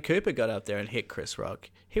Bradley Cooper got up there and hit Chris Rock?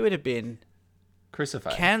 He would have been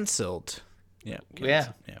crucified. Cancelled. Yeah. Yeah,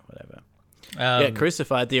 whatever.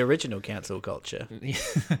 Crucified, the original cancel culture.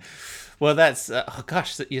 Well, that's...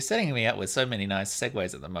 you're setting me up with so many nice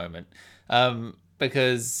segues at the moment.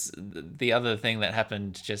 because the other thing that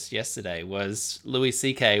happened just yesterday was Louis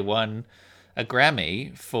C.K. won a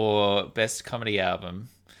Grammy for Best Comedy Album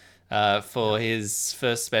for his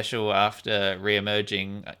first special after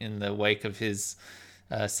re-emerging in the wake of his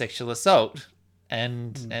sexual assault,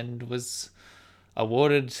 and was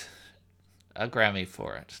awarded a Grammy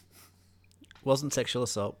for it. Wasn't sexual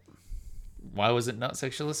assault. Why was it not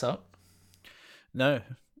sexual assault? No,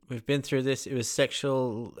 we've been through this. It was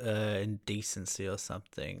sexual indecency or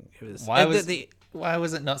something. It was why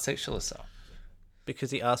was it not sexual assault?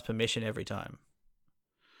 Because he asked permission every time.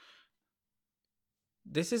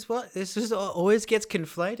 This is always gets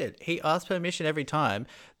conflated. He asked permission every time.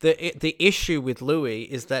 The issue with Louis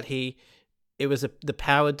is that it was the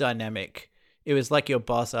power dynamic. It was like your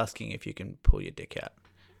boss asking if you can pull your dick out.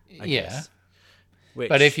 I guess.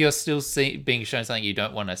 But if you're still being shown something you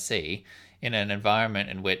don't want to see in an environment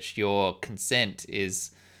in which your consent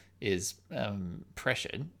is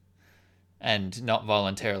pressured and not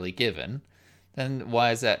voluntarily given, then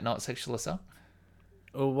why is that not sexual assault?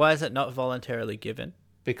 Well, why is it not voluntarily given?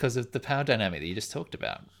 Because of the power dynamic that you just talked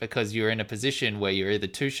about. Because you're in a position where you're either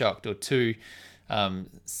too shocked or too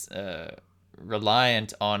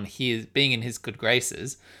reliant on his being in his good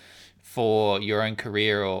graces for your own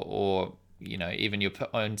career or even your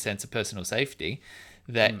own sense of personal safety,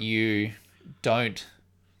 that you don't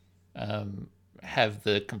have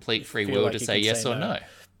the complete free will to say yes or no.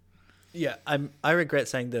 Yeah, I regret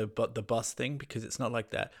saying the boss thing because it's not like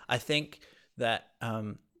that. I think that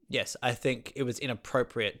yes, I think it was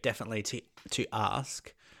inappropriate, definitely to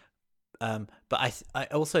ask. But I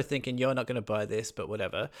also think, and you're not going to buy this, but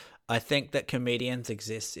whatever. I think that comedians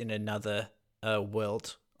exist in another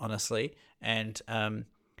world, honestly, and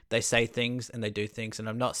they say things and they do things. And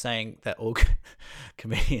I'm not saying that all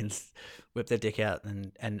comedians whip their dick out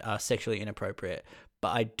and are sexually inappropriate, but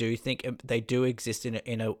I do think they do exist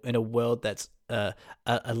in a world that's a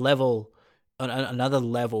level, another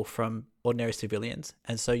level from ordinary civilians,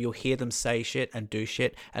 and so you'll hear them say shit and do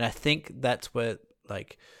shit, and I think that's where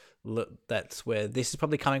this is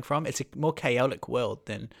probably coming from. It's a more chaotic world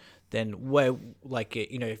than where, like,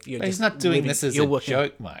 if you're. But he's not doing this as a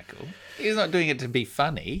joke, Michael. He's not doing it to be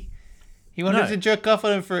funny. He wanted to jerk off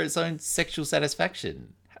on him for its own sexual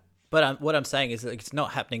satisfaction. But what I'm saying is that it's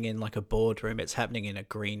not happening in like a boardroom. It's happening in a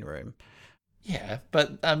green room. Yeah,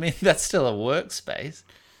 but I mean that's still a workspace.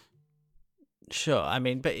 Sure, I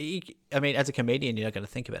mean, as a comedian, you're not going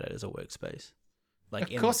to think about it as a workspace. Like,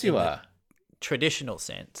 of course you are. Traditional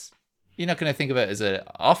sense. You're not going to think of it as an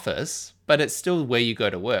office, but it's still where you go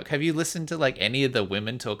to work. Have you listened to like any of the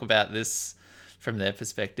women talk about this from their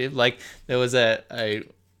perspective? Like there was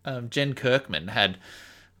Jen Kirkman had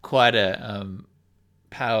quite a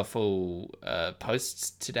powerful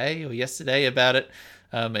post today or yesterday about it,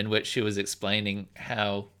 in which she was explaining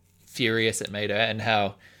how furious it made her and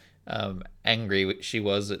how angry she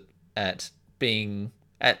was at being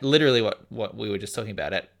at literally what we were just talking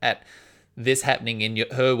about at this happening in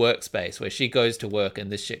her workspace where she goes to work and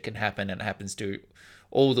this shit can happen, and it happens to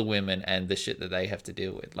all the women and the shit that they have to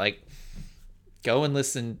deal with. Like, go and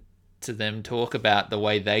listen to them talk about the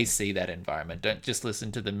way they see that environment. Don't just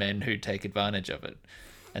listen to the men who take advantage of it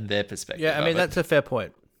and their perspective. Yeah, I mean, that's a fair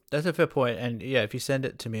point. That's a fair point. And yeah, if you send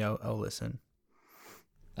it to me, I'll listen.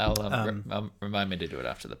 I'll remind me to do it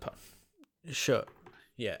after the pod. Sure.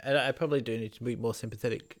 Yeah, and I probably do need to be more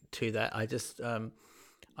sympathetic to that. I just,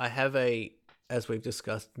 I have as we've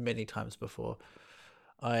discussed many times before,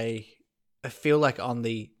 I feel like on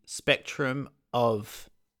the spectrum of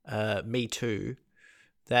Me Too,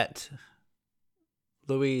 that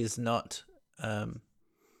Louis is not,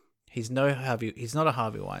 he's not a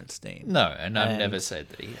Harvey Weinstein. No, and I've never said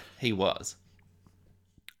that he was.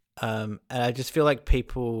 And I just feel like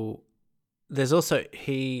there's also,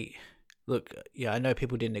 I know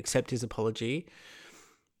people didn't accept his apology,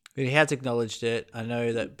 but he has acknowledged it. I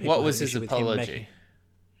know that people. What was his apology?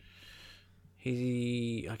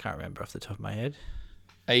 I can't remember off the top of my head.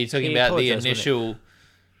 Are you talking about the initial,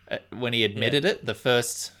 when he admitted it, the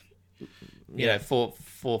first,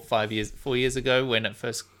 4 years ago when it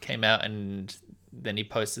first came out, and then he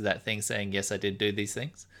posted that thing saying, yes, I did do these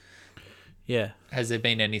things? Yeah. Has there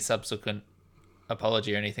been any subsequent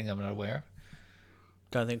apology or anything I'm not aware of?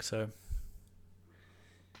 Don't think so.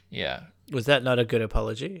 Yeah. Was that not a good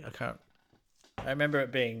apology? I remember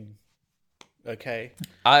it being okay.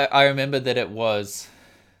 I remember that it was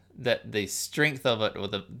that the strength of it, or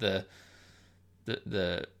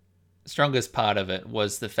the strongest part of it,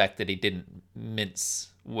 was the fact that he didn't mince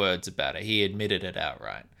words about it. He admitted it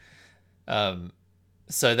outright.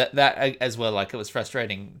 So that as well, like, it was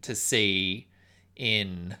frustrating to see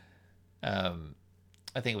in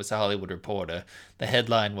I think it was the Hollywood Reporter. The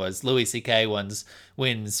headline was Louis C.K.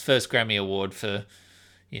 wins first Grammy Award for,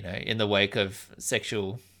 in the wake of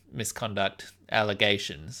sexual misconduct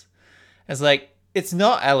allegations. It's like, it's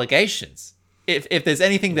not allegations. If there's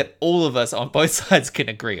anything that all of us on both sides can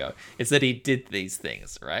agree on, it's that he did these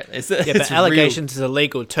things, right? But allegations is a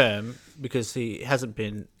legal term because he hasn't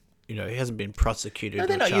been, he hasn't been prosecuted. No,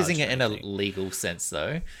 they're not using it in a anything. Legal sense,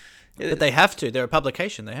 though. But they have to. They're a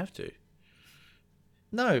publication. They have to.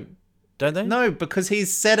 No. Don't they? No, because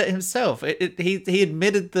he's said it himself. He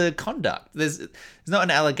admitted the conduct. There's not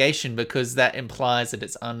an allegation because that implies that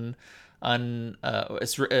it's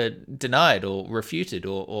denied or refuted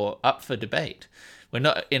or up for debate. We're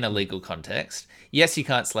not in a legal context. Yes, you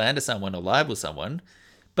can't slander someone or libel someone,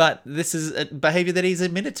 but this is a behavior that he's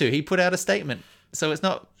admitted to. He put out a statement, so it's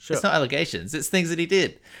not It's not allegations. It's things that he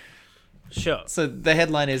did. Sure. So the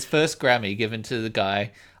headline is first Grammy given to the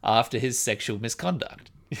guy after his sexual misconduct.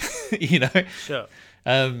 Sure.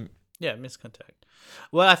 Yeah, misconduct.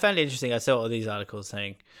 Well, I found it interesting. I saw all these articles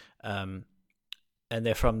saying, and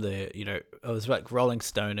they're from the, it was like Rolling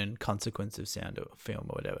Stone and Consequence of Sound or Film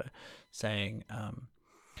or whatever, saying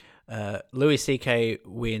Louis C.K.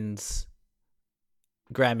 wins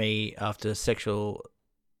Grammy after sexual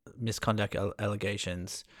misconduct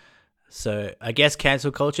allegations. So I guess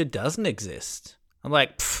cancel culture doesn't exist. I'm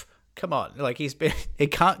like, come on. Like he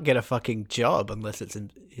can't get a fucking job unless it's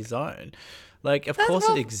in his own. Like, of course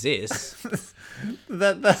it exists.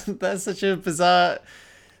 That's such a bizarre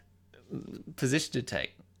position to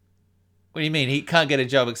take. What do you mean? He can't get a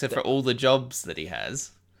job except for all the jobs that he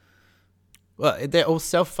has? Well, they're all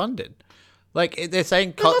self-funded. Like, they're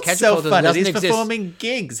saying cancel culture doesn't exist. He's performing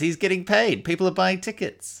gigs. He's getting paid. People are buying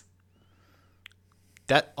tickets.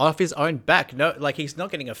 That off his own back. No, like he's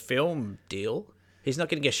not getting a film deal. He's not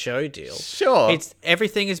getting a show deal. Sure.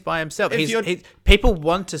 Everything is by himself. People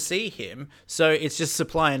want to see him, so it's just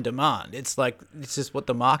supply and demand. It's just what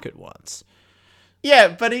the market wants. Yeah,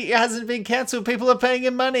 but he hasn't been cancelled. People are paying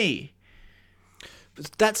him money.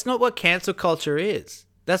 But that's not what cancel culture is.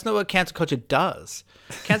 That's not what cancel culture does.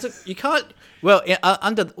 You can't. Well,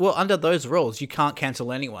 under those rules, you can't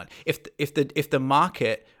cancel anyone. If the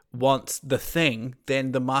market wants the thing,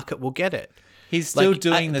 then the market will get it. He's still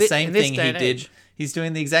doing the same thing he did. He's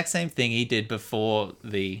doing the exact same thing he did before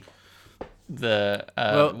the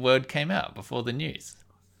word came out, before the news.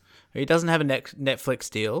 He doesn't have a Netflix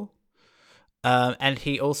deal, and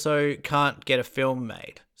he also can't get a film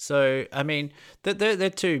made. So, I mean, they're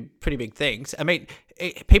two pretty big things. I mean,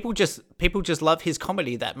 people just love his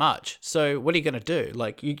comedy that much. So, what are you going to do?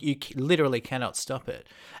 Like, you literally cannot stop it.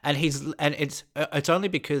 And it's only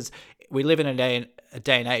because we live in a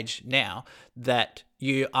day and age now that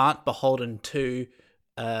you aren't beholden to.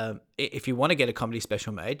 If you want to get a comedy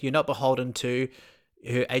special made, you're not beholden to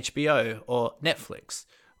HBO or Netflix.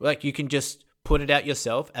 Like, you can just put it out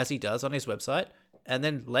yourself, as he does on his website, and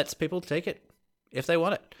then lets people take it if they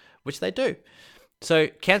want it, which they do. So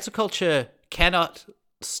cancel culture cannot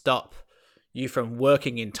stop you from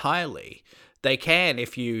working entirely. They can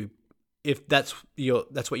if that's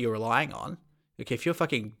what you're relying on. Okay, if you're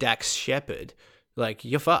fucking Dax Shepard, like,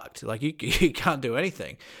 you're fucked. Like, you can't do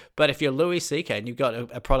anything. But if you're Louis C.K. and you've got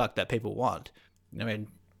a product that people want, I mean,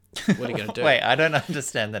 what are you going to do? Wait, I don't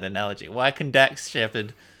understand that analogy. Why can Dax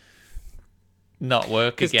Shepard not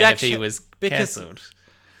work again if he was cancelled?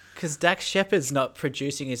 Because Dax Shepard's not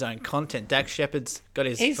producing his own content. Dax Shepard's got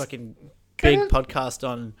his fucking big podcast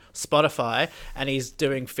on Spotify, and he's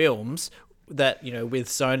doing films that, with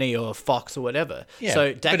Sony or Fox or whatever. Yeah,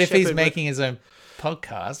 so but if he's making his own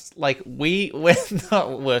podcast, like, we're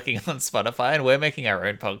not working on Spotify and we're making our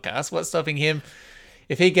own podcast. What's stopping him?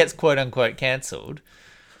 If he gets quote unquote cancelled,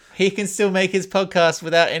 he can still make his podcast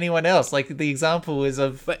without anyone else. Like, the example is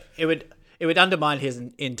of... But it would undermine his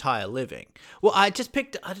entire living. Well, I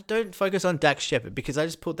don't focus on Dax Shepard because I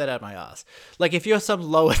just pulled that out of my ass. Like, if you're some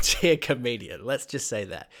lower tier comedian, let's just say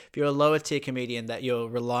that. If you're a lower tier comedian that you're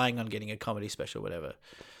relying on getting a comedy special, whatever,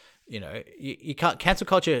 you can't, cancel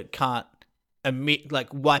culture can't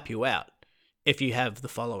wipe you out if you have the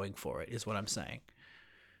following for it, is what I'm saying.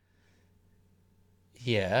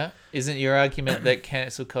 Yeah. Isn't your argument that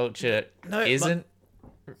cancel culture isn't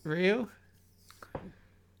real?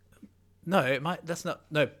 No, it might. That's not.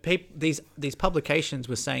 No, these publications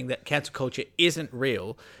were saying that cancel culture isn't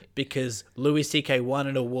real because Louis C.K. won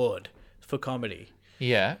an award for comedy.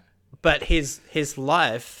 Yeah, but his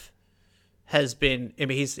life has been. I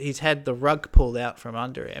mean, he's had the rug pulled out from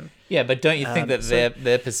under him. Yeah, but don't you think that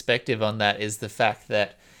their perspective on that is the fact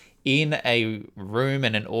that in a room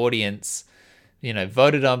and an audience,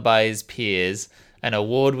 voted on by his peers, an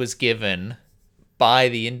award was given by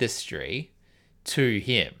the industry to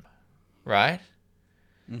him, right?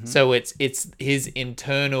 So it's his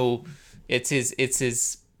internal, it's his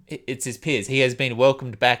peers. He has been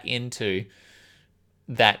welcomed back into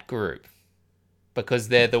that group because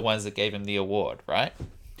they're the ones that gave him the award, right?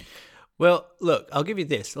 Well, look, I'll give you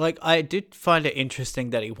this. Like, I did find it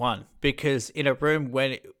interesting that he won because in a room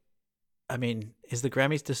when, is the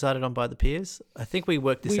Grammys decided on by the peers? I think we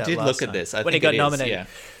worked this out last time. We did look at this. When he got nominated. Yeah.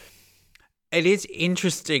 It is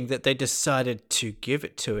interesting that they decided to give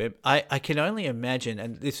it to him. I can only imagine,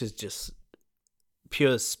 and this is just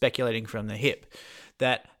pure speculating from the hip,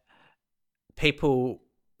 that people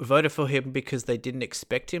voted for him because they didn't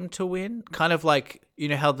expect him to win. Kind of like, you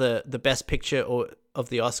know how the best picture or of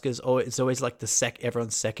the Oscars, or it's always like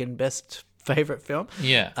everyone's second best favorite film.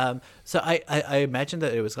 Yeah. So I imagine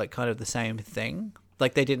that it was like kind of the same thing.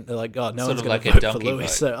 Like they're like, oh, no sort one's of going like to a vote for donkey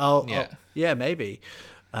Louis. vote. So yeah, maybe.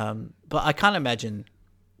 But I can't imagine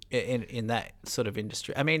in that sort of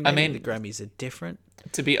industry. I mean, the Grammys are different.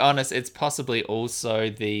 To be honest, it's possibly also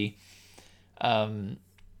the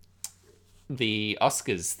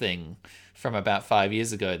Oscars thing from about 5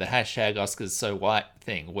 years ago, the hashtag Oscars So White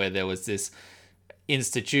thing, where there was this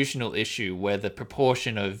institutional issue where the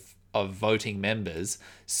proportion of voting members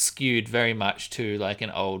skewed very much to like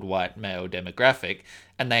an old white male demographic,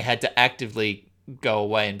 and they had to actively go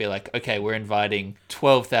away and be like, okay, we're inviting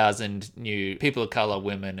 12,000 new people of color,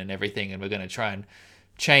 women and everything, and we're going to try and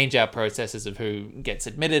change our processes of who gets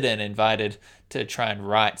admitted and invited to try and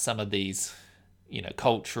right some of these,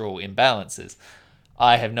 cultural imbalances.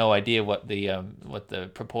 I have no idea what the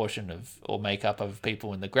proportion of or makeup of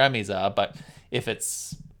people in the Grammys are, but if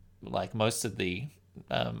it's like most of the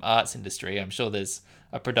arts industry, I'm sure there's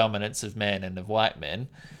a predominance of men and of white men.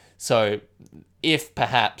 So if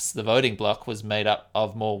perhaps the voting bloc was made up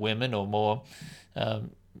of more women or more,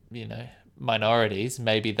 minorities,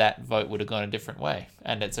 maybe that vote would have gone a different way.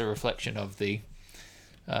 And it's a reflection of the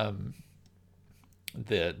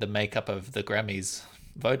makeup of the Grammys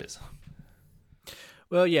voters.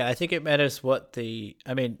 Well, yeah, I think it matters what I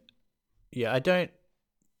don't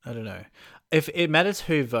know. If it matters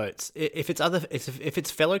who votes, if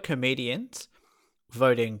it's fellow comedians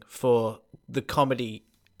voting for the comedy.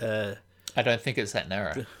 I don't think it's that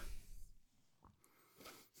narrow.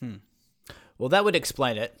 Well, that would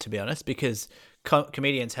explain it, to be honest, because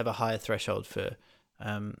comedians have a higher threshold for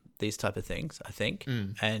these type of things, I think.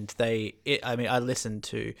 And I listen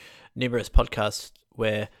to numerous podcasts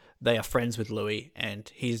where they are friends with Louis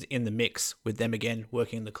and he's in the mix with them again,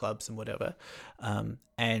 working in the clubs and whatever.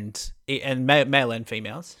 And male and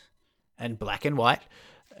females and black and white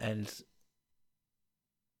and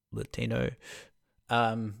Latino.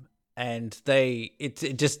 And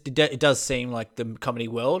it does seem like the comedy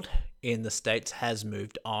world in the States has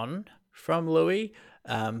moved on from Louis,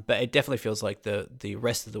 but it definitely feels like the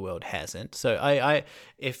rest of the world hasn't. So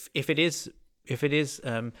if it is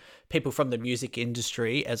people from the music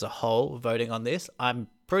industry as a whole voting on this, I'm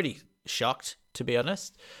pretty shocked, to be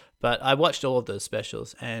honest. But I watched all of those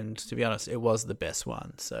specials, and to be honest, it was the best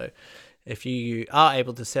one. So if you are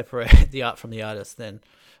able to separate the art from the artist, then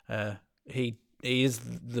he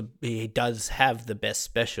does have the best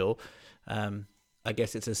special. I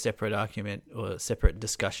guess it's a separate argument or a separate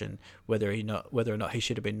discussion whether or not he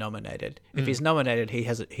should have been nominated. If he's nominated,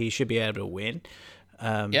 he should be able to win.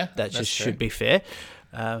 That just should be fair.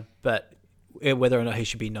 But whether or not he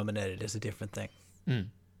should be nominated is a different thing.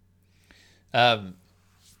 I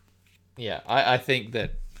think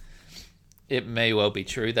that it may well be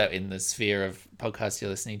true that in the sphere of podcasts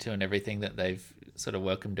you're listening to and everything that they've sort of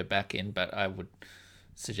welcomed it back in, but I would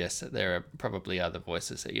suggest that there are probably other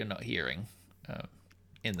voices that you're not hearing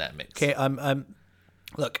in that mix. Okay, I'm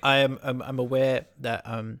aware that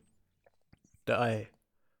that I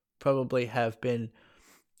probably have been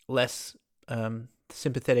less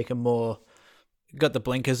sympathetic and more got the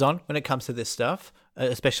blinkers on when it comes to this stuff,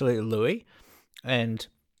 especially Louis. And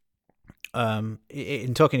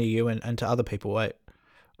in talking to you and to other people,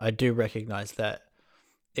 I do recognize that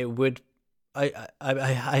it would.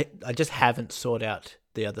 I just haven't sought out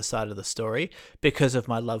the other side of the story because of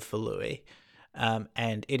my love for Louis,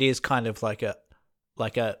 and it is kind of like a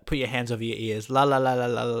put your hands over your ears, la la la la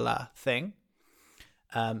la la la thing.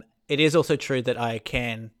 It is also true that I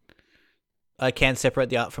can separate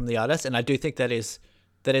the art from the artist, and I do think that is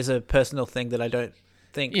a personal thing that I don't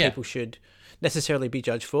think people should necessarily be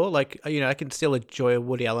judged for. Like, I can still enjoy a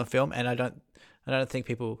Woody Allen film, and I don't think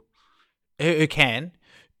people who can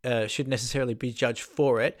should necessarily be judged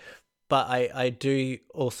for it. But I do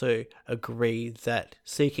also agree that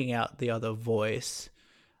seeking out the other voice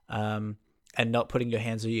and not putting your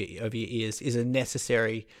hands over your ears is a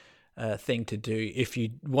necessary thing to do if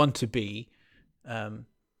you want to be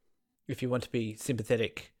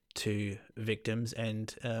sympathetic to victims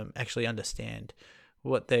and actually understand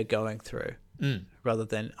what they're going through, rather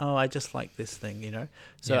than, oh, I just like this thing, you know.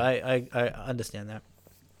 So I understand that.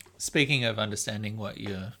 Speaking of understanding what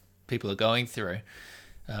your people are going through,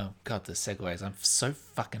 God, the segues. I'm so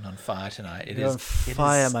fucking on fire tonight. You're on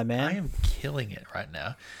fire, my man. I am killing it right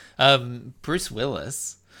now. Bruce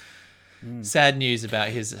Willis. Sad news about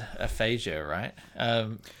his aphasia, right?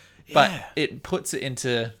 But it puts it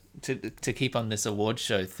into to keep on this award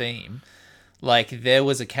show theme. Like, there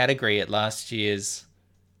was a category at last year's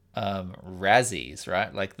Razzies,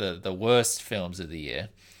 right? Like the worst films of the year,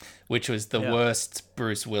 which was the worst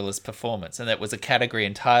Bruce Willis performance, and that was a category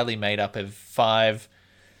entirely made up of 5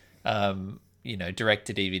 direct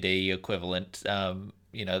to DVD equivalent,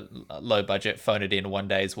 low budget, phone it in, one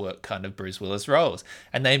day's work kind of Bruce Willis roles.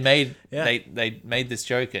 And they made they made this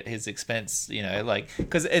joke at his expense,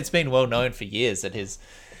 because it's been well known for years that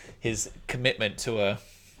his commitment to a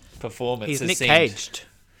performance he's has Nick seemed... Caged.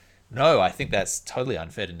 No, I think that's totally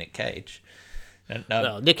unfair to Nick Cage.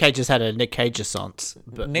 Well, Nick Cage has had a Nick Cage assance.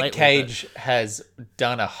 But Nick Cage has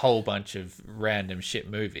done a whole bunch of random shit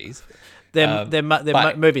movies. They're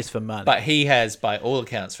movies for money. But he has, by all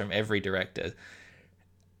accounts from every director,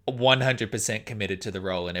 100% committed to the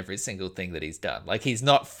role in every single thing that he's done. Like, he's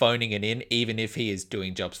not phoning it in, even if he is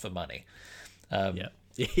doing jobs for money.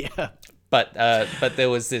 Yeah. But there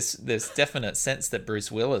was this definite sense that Bruce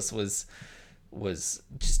Willis was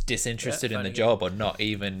just disinterested in the job, or not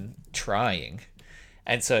even trying.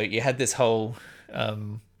 And so you had this whole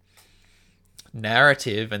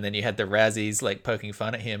narrative, and then you had the Razzies like poking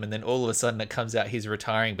fun at him, and then all of a sudden it comes out he's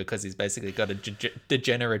retiring because he's basically got a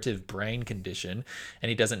degenerative brain condition and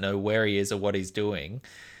he doesn't know where he is or what he's doing,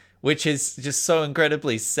 which is just so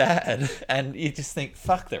incredibly sad. And you just think,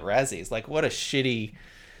 fuck the Razzies. Like, what a shitty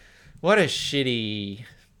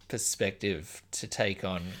perspective to take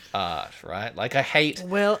on art, right? Like, I hate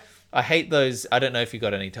those. I don't know if you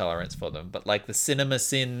got any tolerance for them, but like the Cinema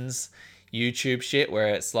Sins YouTube shit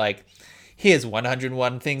where it's like, here's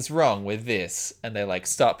 101 things wrong with this, and they like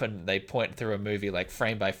stop and they point through a movie like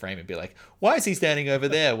frame by frame and be like, why is he standing over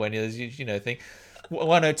there when there's, thing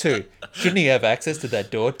 102, shouldn't he have access to that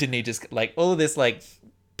door? Didn't he just, like, all of this like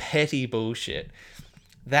petty bullshit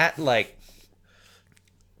that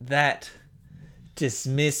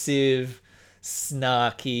dismissive,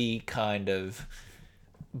 snarky kind of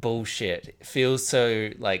bullshit feels so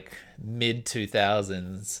like mid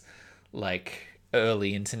 2000s, like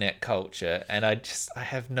early internet culture, and I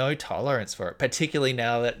have no tolerance for it, particularly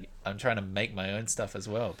now that I'm trying to make my own stuff as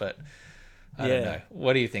well. But I don't know.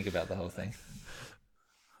 What do you think about the whole thing?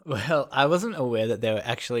 Well, I wasn't aware that they were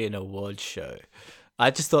actually an award show.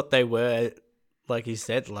 I just thought they were, like you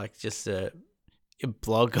said, like just a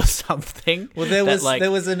blog or something. Well, there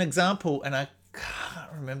was an example, and I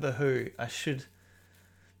can't remember who.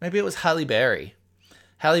 Maybe it was Halle Berry.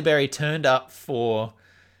 Halle Berry turned up for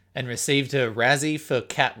and received a Razzie for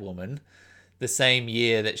Catwoman the same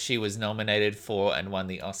year that she was nominated for and won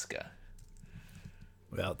the Oscar.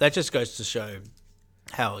 Well, that just goes to show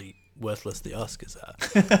how worthless the Oscars are.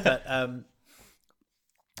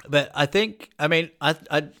 But I think, I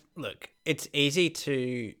look, it's easy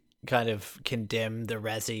to kind of condemn the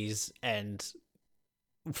Razzies and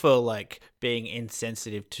for like being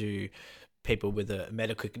insensitive to people with a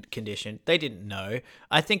medical condition. They didn't know.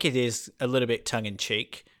 I think it is a little bit tongue in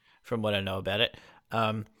cheek from what I know about it.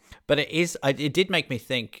 But it did make me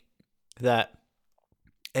think that,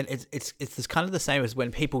 and it's this kind of the same as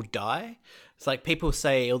when people die. It's like people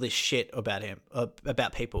say all this shit about him,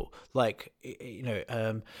 about people. Like,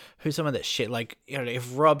 who's someone that shit? Like,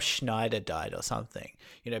 if Rob Schneider died or something,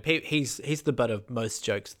 he's the butt of most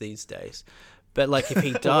jokes these days. But like, if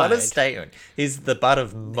he died, what a statement! He's the butt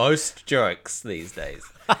of most jokes these days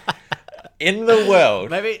in the world.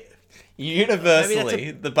 Maybe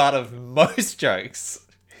universally, the butt of most jokes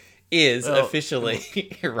is officially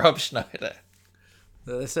Rob Schneider.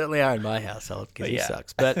 They certainly are in my household because he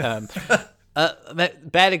sucks. But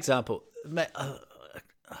bad example.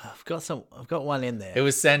 I've got one in there. It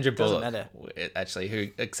was Sandra Bullock, actually, who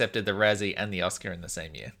accepted the Razzie and the Oscar in the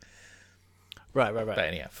same year. Right. But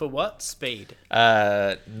anyhow. For what? Speed?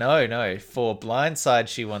 No. For Blindside,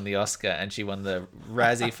 she won the Oscar, and she won the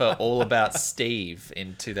Razzie for All About Steve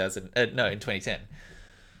in 2010.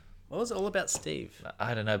 What was All About Steve?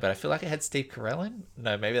 I don't know, but I feel like it had Steve Carell.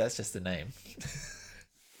 No, maybe that's just the name.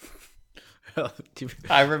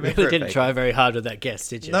 I remember. You really didn't try very hard with that guess,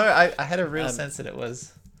 did you? No, I had a real sense that it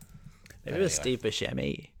was. Maybe it was Steve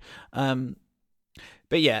Buscemi.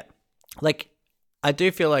 But yeah, like I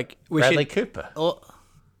do feel like we Bradley should. Cooper. Oh,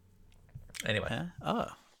 Anyway, huh? Oh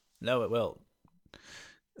no, well,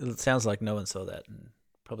 it sounds like no one saw that, and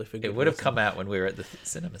probably for it good would have reason. come out when we were at the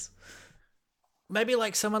cinemas. Maybe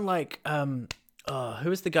like someone like who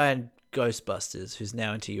was the guy in Ghostbusters who's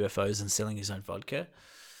now into UFOs and selling his own vodka?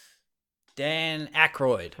 Dan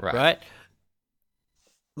Aykroyd, right?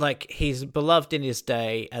 Like he's beloved in his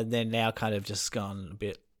day, and then now kind of just gone a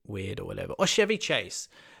bit weird or whatever. Or Chevy Chase,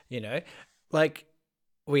 like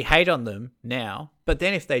we hate on them now, but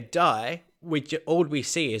then if they die, all we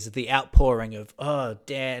see is the outpouring of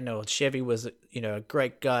Dan or Chevy was a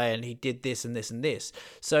great guy and he did this and this and this.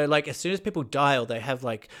 So like as soon as people die or they have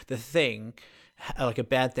like the thing, like a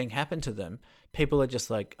bad thing happen to them, people are just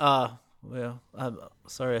like well, I'm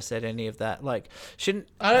sorry I said any of that. Like, shouldn't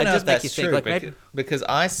I don't know just if make that's you think, true like, maybe because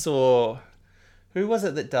I saw who was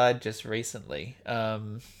it that died just recently?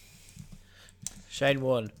 Shane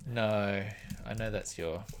Warne. No, I know that's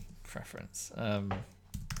your preference.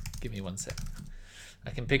 Give me 1 sec.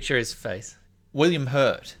 I can picture his face. William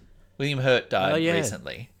Hurt. William Hurt died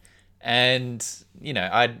recently. And,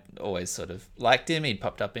 I'd always sort of liked him. He'd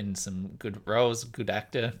popped up in some good roles, good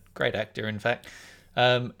actor, great actor, in fact.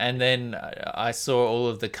 And then I saw all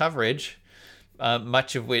of the coverage,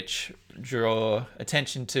 much of which draw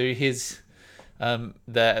attention to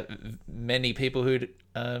the many people who'd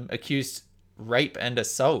accused rape and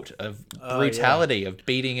assault, of brutality, of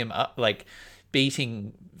beating him up, like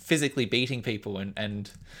physically beating people,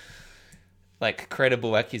 and like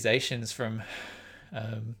credible accusations from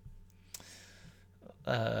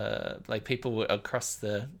like people across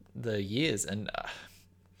the years, and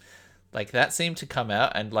like that seemed to come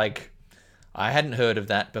out, and like I hadn't heard of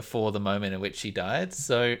that before the moment in which he died.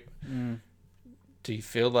 So do you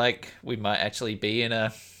feel like we might actually be in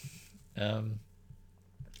an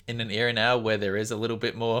era now where there is a little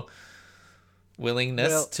bit more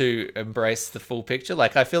willingness to embrace the full picture?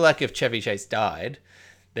 Like, I feel like if Chevy Chase died,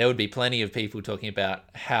 there would be plenty of people talking about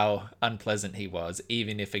how unpleasant he was,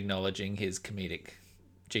 even if acknowledging his comedic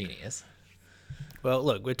genius. Well,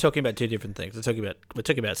 look, we're talking about two different things. We're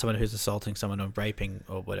talking about someone who's assaulting someone or raping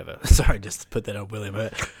or whatever. Sorry, just to put that on William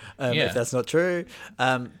Hurt. If that's not true.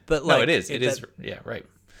 But like, no, it is. It is. Yeah, rape.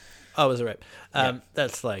 Oh, it was a rape.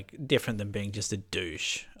 That's like different than being just a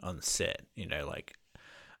douche on set. Like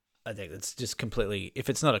I think that's just completely. If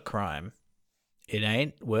it's not a crime, it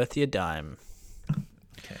ain't worth your dime.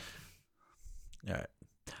 Okay. All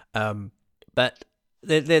right. But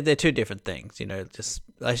they're two different things. Just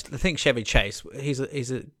I think Chevy Chase, he's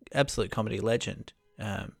an absolute comedy legend.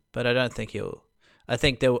 But I don't think he'll. I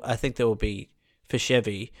think there will be, for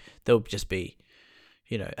Chevy, there'll just be.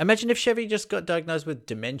 Imagine if Chevy just got diagnosed with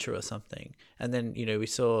dementia or something, and then we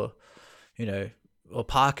saw, or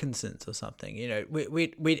Parkinson's or something.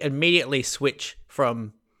 We'd immediately switch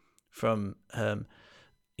from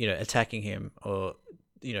attacking him or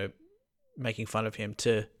making fun of him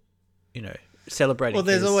to celebrating. Well,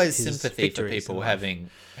 there's always his sympathy for people having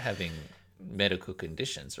medical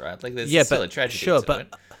conditions, right? Like there's still a tragedy to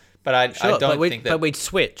it. But I don't think that. But we'd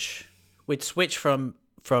switch. We'd switch from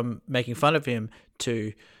making fun of him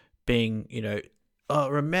to being,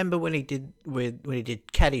 remember when he did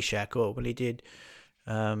Caddyshack, or when he did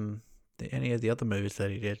any of the other movies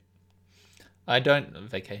that he did.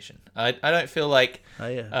 Vacation. I don't feel like. Oh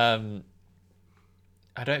yeah.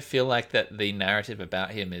 I don't feel like that the narrative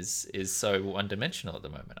about him is so one-dimensional at the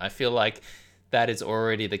moment. I feel like that is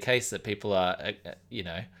already the case, that people are,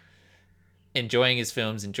 enjoying his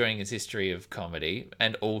films, enjoying his history of comedy,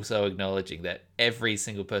 and also acknowledging that every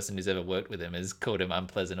single person who's ever worked with him has called him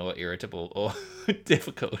unpleasant or irritable or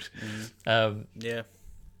difficult. Yeah.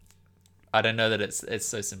 I don't know that it's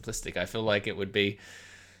so simplistic. I feel like it would be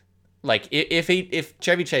like if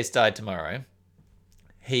Chevy Chase died tomorrow,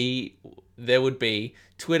 there would be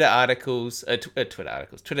Twitter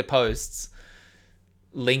posts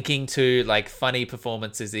linking to like funny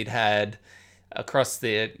performances he'd had across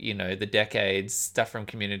the the decades, stuff from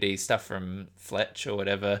Community, stuff from Fletch or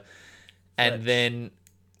whatever. And then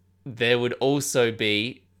there would also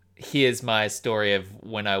be, here's my story of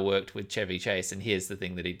when I worked with Chevy Chase and here's the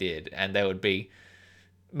thing that he did. And they would be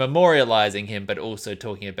memorializing him, but also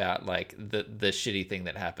talking about like the shitty thing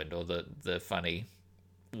that happened, or the funny,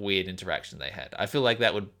 weird interaction they had. I feel like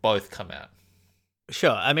that would both come out.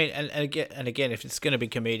 Sure. I mean, and again, if it's going to be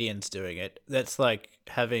comedians doing it, that's like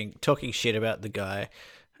talking shit about the guy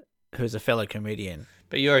who's a fellow comedian.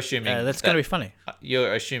 But you're assuming that's going to be funny.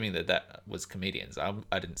 You're assuming that was comedians.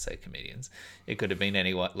 I didn't say comedians. It could have been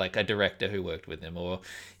anyone, like a director who worked with him, or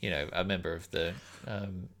a member of the,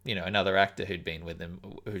 another actor who'd been with him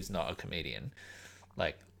who's not a comedian.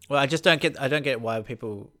 Like, well, I don't get why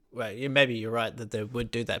people. Well, maybe you're right that they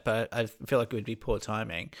would do that, but I feel like it would be poor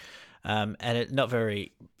timing, and it not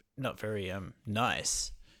very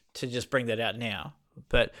nice to just bring that out now.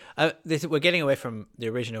 But we're getting away from the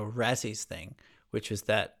original Razzies thing, which was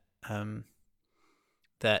that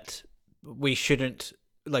that we shouldn't,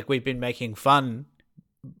 like, we've been making fun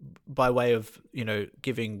by way of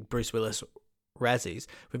giving Bruce Willis Razzies.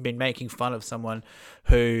 We've been making fun of someone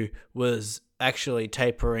who was actually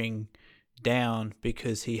tapering down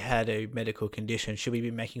because he had a medical condition. Should we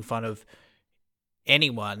be making fun of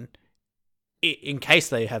anyone in case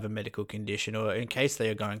they have a medical condition or in case they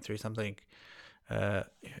are going through something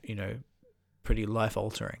pretty life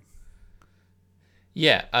altering?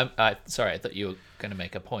 Yeah, sorry, I thought you were going to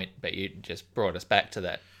make a point, but you just brought us back to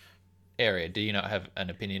that area. Do you not have an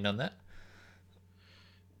opinion on that?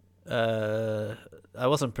 I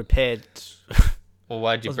wasn't prepared. Well,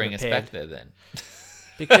 why'd you bring us back there then?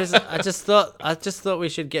 Because I just thought we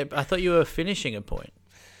should get. I thought you were finishing a point.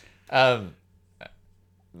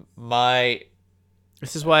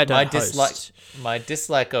 This is why I don't host. My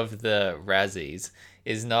dislike of the Razzies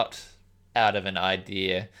is not out of an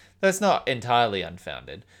idea that's not entirely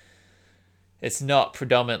unfounded. It's not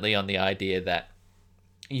predominantly on the idea that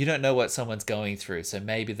you don't know what someone's going through, so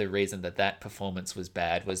maybe the reason that performance was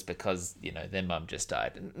bad was because, their mum just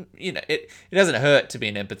died. It doesn't hurt to be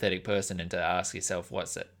an empathetic person and to ask yourself,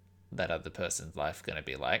 what's that other person's life going to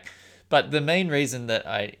be like? But the main reason that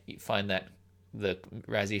I find that the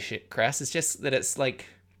Razzie shit crass is just that it's like,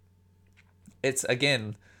 it's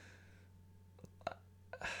again,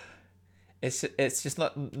 it's just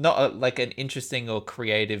not like an interesting or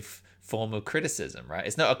creative form of criticism, right?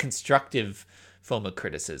 It's not a constructive form of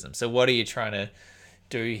criticism. So what are you trying to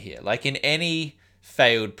do here? Like in any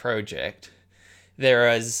failed project, there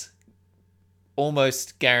is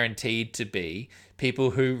almost guaranteed to be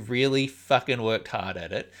people who really fucking worked hard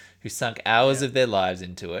at it, who sunk hours of their lives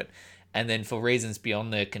into it, and then for reasons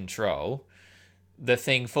beyond their control, the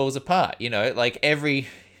thing falls apart. Like every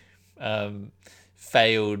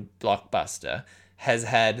failed blockbuster has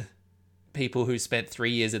had people who spent 3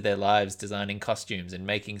 years of their lives designing costumes and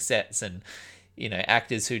making sets, and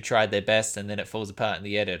actors who tried their best and then it falls apart in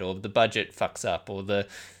the edit, or the budget fucks up, or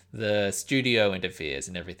the studio interferes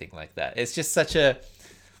and everything like that. It's just such a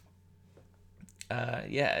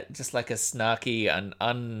just like a snarky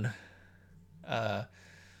and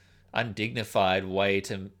undignified way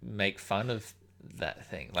to make fun of that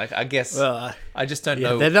thing. Like, I guess, I just don't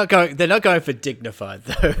know. They're not going for dignified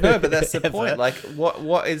though. No, but that's the point. Like, what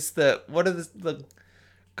are the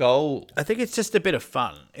goal? I think it's just a bit of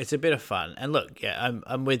fun. It's a bit of fun. And look,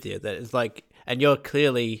 I'm with you that it's like, and you're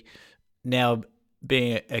clearly now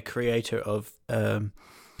being a creator of.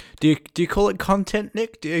 Do you call it content,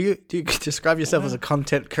 Nick? Do you describe yourself as a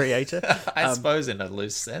content creator? I suppose in a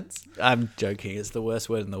loose sense. I'm joking. It's the worst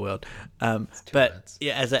word in the world. But words.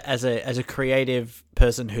 Yeah, as a creative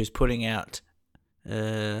person who's putting out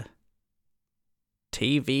a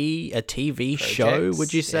TV Projects, show,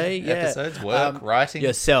 would you say? Yeah. Episodes, work, writing.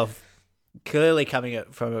 Yourself, clearly coming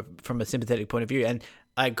at from a sympathetic point of view, and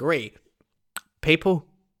I agree. People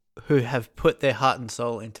who have put their heart and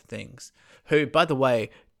soul into things, who, by the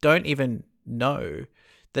way, don't even know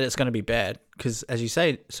that it's going to be bad, because, as you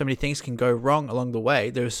say, so many things can go wrong along the way.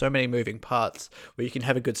 There are so many moving parts where you can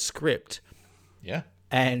have a good script,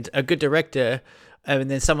 and a good director, and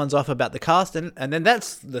then someone's off about the cast, and then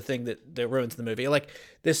that's the thing that ruins the movie. Like,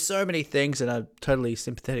 there's so many things, and I'm totally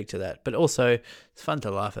sympathetic to that. But also, it's fun to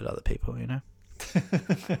laugh at other people,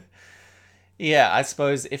 Yeah, I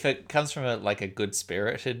suppose if it comes from a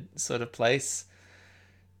good-spirited sort of place,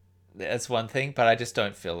 that's one thing, but I just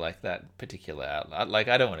don't feel like that particular outlet. Like,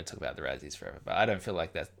 I don't want to talk about the Razzies forever, but I don't feel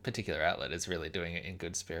like that particular outlet is really doing it in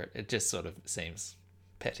good spirit. It just sort of seems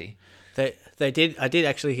petty. I did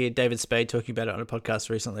actually hear David Spade talking about it on a podcast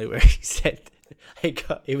recently, where he said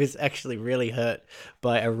he was actually really hurt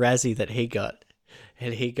by a Razzie that he got,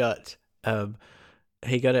 and he got a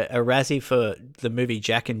Razzie for the movie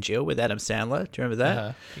Jack and Jill with Adam Sandler. Do you remember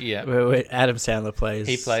that? Yeah. Where Adam Sandler plays.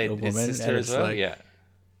 He played a woman, his sister as well.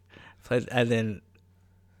 And then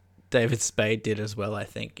David Spade did as well, I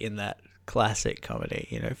think, in that classic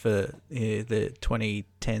comedy, for the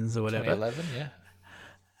 2010s or whatever. 2011, yeah.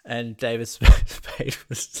 And David Spade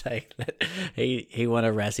was saying that he won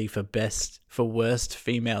a Razzie for worst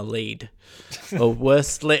female lead, or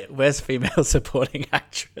worst female supporting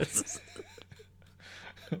actress,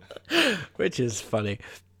 which is funny.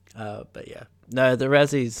 But yeah, no, the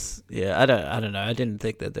Razzies. Yeah, I don't know. I didn't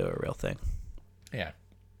think that they were a real thing. Yeah,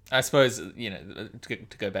 I suppose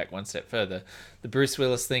to go back one step further, the Bruce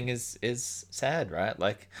Willis thing is sad, right?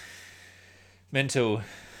 Like mental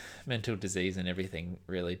disease and everything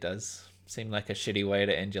really does seem like a shitty way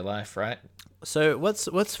to end your life, right? So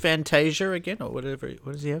what's Fantasia again, or whatever?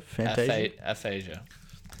 What does he have? Fantasia. Aphasia.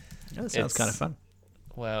 Oh, that sounds kind of fun.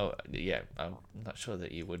 Well, yeah, I'm not sure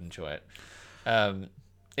that you would enjoy it.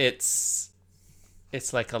 It's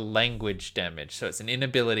like a language damage, so it's an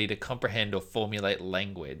inability to comprehend or formulate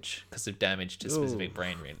language because of damage to specific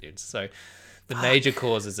brain regions. So the major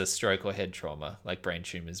causes are stroke or head trauma, like brain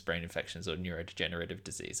tumors, brain infections, or neurodegenerative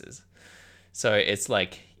diseases. So it's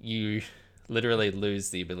like you literally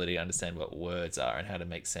lose the ability to understand what words are and how to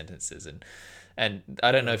make sentences. And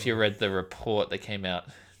I don't know if you read the report that came out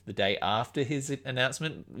the day after his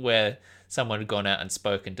announcement, where someone had gone out and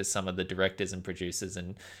spoken to some of the directors and producers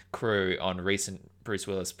and crew on recent Bruce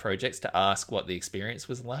Willis projects to ask what the experience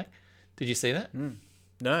was like. Did you see that?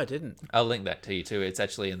 No, I didn't. I'll link that to you too. It's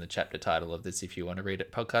actually in the chapter title of this if you want to read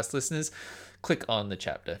it. Podcast listeners, click on the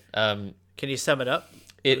chapter. Can you sum it up?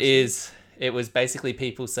 It was basically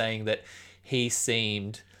people saying that he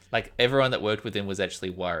seemed like everyone that worked with him was actually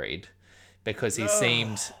worried because he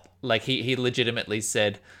seemed like he legitimately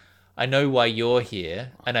said, I know why you're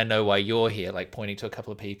here and I know why you're here, like pointing to a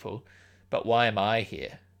couple of people, but why am I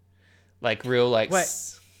here? Like real like... Wait.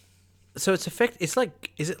 So it's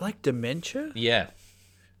is it like dementia? Yeah.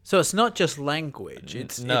 So it's not just language.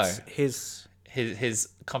 It's his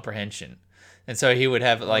comprehension. And so he would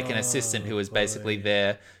have like an assistant who was basically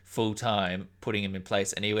there full time putting him in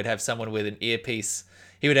place, and he would have someone with an earpiece.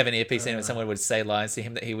 He would have an earpiece in, and someone would say lines to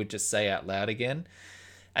him that he would just say out loud again.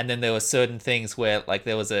 And then there were certain things where like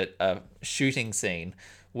there was a shooting scene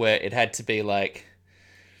where it had to be like,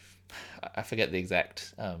 I forget the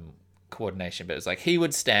exact coordination, but it was like he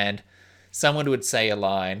would stand, someone would say a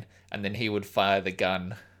line, and then he would fire the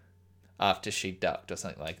gun after she ducked or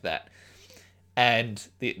something like that. And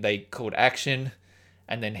they called action,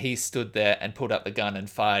 and then he stood there and pulled up the gun and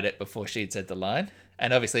fired it before she'd said the line.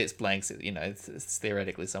 And obviously it's blanks, it's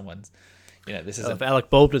theoretically someone's, this isn't... If Alec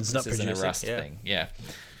Baldwin's not producing. This isn't a Rust yeah. thing, yeah.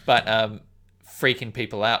 But freaking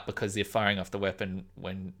people out because they're firing off the weapon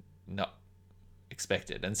when not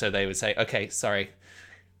expected. And so they would say, okay, sorry,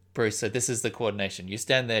 Bruce, so this is the coordination. You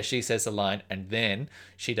stand there, she says the line, and then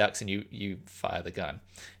she ducks and you fire the gun.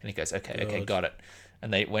 And he goes, okay, got it.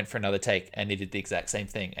 And they went for another take, and he did the exact same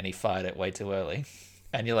thing, and he fired it way too early.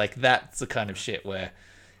 And you're like, that's the kind of shit where,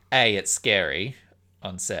 A, it's scary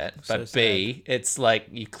on set, but so B, it's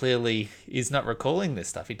like he's not recalling this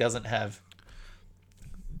stuff. He doesn't have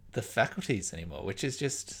the faculties anymore, which is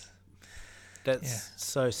just... That's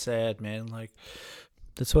so sad, man. Like,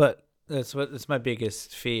 that's my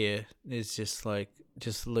biggest fear, is just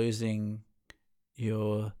losing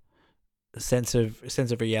your sense of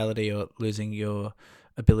reality, or losing your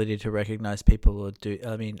ability to recognize people, or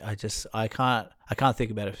I can't think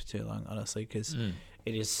about it for too long, honestly, because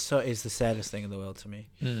it's the saddest thing in the world to me.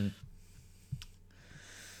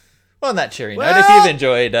 Well, on that cheery note, if you've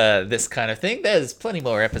enjoyed this kind of thing, there's plenty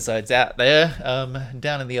more episodes out there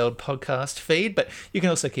down in the old podcast feed, but you can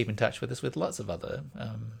also keep in touch with us with lots of other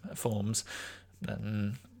forms. You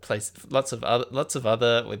can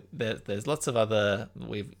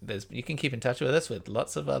keep in touch with us with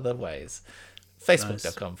lots of other ways.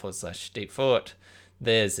 Facebook.com/deepfort.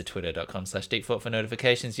 There's the twitter.com/deepfort for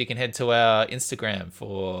notifications. You can head to our Instagram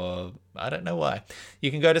for, I don't know why. You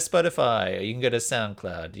can go to Spotify, or you can go to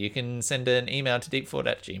SoundCloud. You can send an email to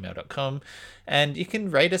deepfort@gmail.com, and you can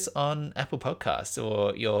rate us on Apple Podcasts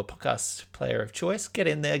or your podcast player of choice. Get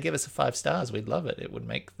in there, give us 5 stars. We'd love it. It would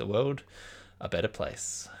make the world a better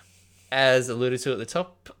place. As alluded to at the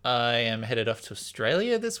top, I am headed off to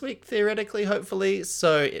Australia this week, theoretically, hopefully.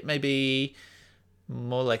 So it may be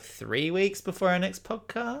more like 3 weeks before our next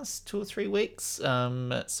podcast, 2 or 3 weeks.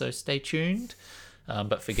 So stay tuned.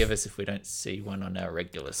 But forgive us if we don't see one on our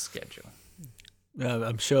regular schedule.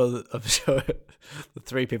 I'm sure the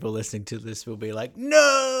 3 people listening to this will be like,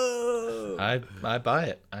 no! I buy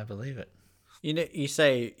it. I believe it. You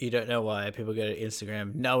say you don't know why people go to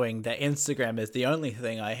Instagram, knowing that Instagram is the only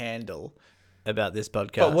thing I handle about this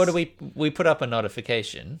podcast. But what do we put up a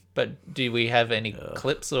notification, but do we have any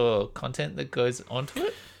clips or content that goes onto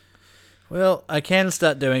it? Well, I can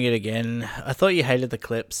start doing it again. I thought you hated the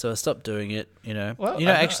clips, so I stopped doing it, Well,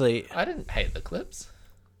 actually... I didn't hate the clips.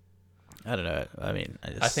 I don't know. I mean,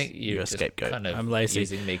 I think you're you're a just scapegoat. kind of I'm lazy.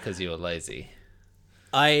 using me because you're lazy.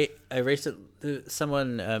 I recently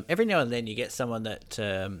someone every now and then you get someone that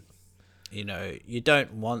you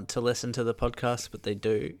don't want to listen to the podcast, but they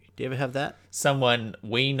do. Do you ever have that? Someone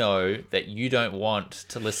we know that you don't want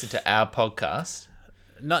to listen to our podcast.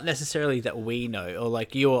 Not necessarily that we know, or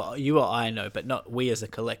like you or I know, but not we as a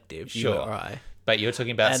collective. Sure. You or I. But you're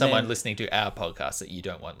talking about And someone then- listening to our podcast that you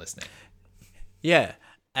don't want listening. Yeah,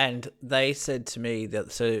 and they said to me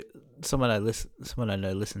that someone I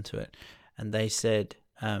know listened to it, and they said,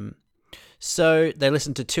 so they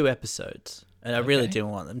listened to 2 episodes, and I really Okay. didn't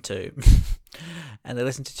want them to, and they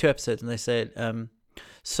listened to 2 episodes, and they said,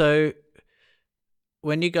 so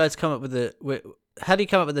when you guys come up with how do you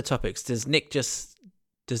come up with the topics? Does Nick just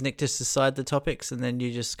decide the topics, and then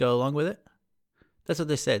you just go along with it? That's what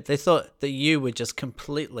they said. They thought that you were just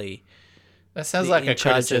completely. That sounds The- like in a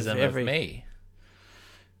charge of criticism of every- me.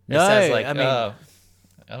 It No, sounds like, I mean,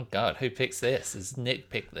 oh God, who picks this? Does Nick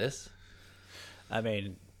pick this? I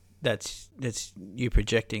mean, that's you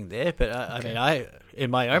projecting there, but I Okay. mean, I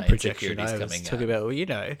in my own My projection, I insecurities was coming talking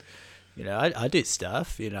out. about I do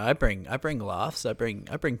stuff, I bring laughs, I bring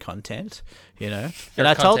content, You're and a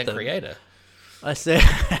I told content them, creator. I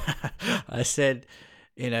said,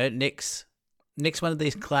 Nick's one of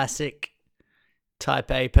these classic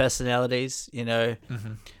type A personalities,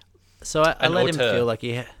 Mm-hmm. so I An let him auteur. feel like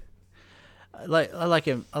I like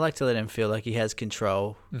him. I like to let him feel like he has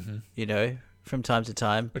control, from time to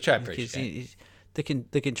time, Which I because appreciate.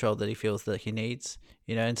 the control that he feels that he needs,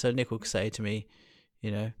 And so Nick will say to me,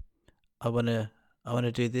 I want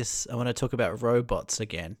to do this. I want to talk about robots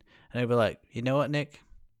again, and I'll be like, you know what, Nick?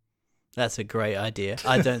 That's a great idea.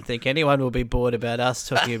 I don't think anyone will be bored about us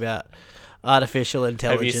talking about artificial Have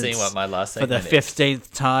intelligence you seen what my last for the segment is?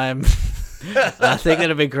 15th time. I think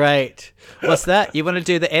that'll be great. What's that? You want to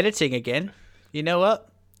do the editing again? You know what?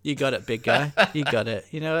 You got it, big guy. You got it.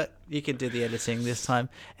 You know what? You can do the editing this time.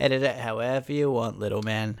 Edit it however you want, little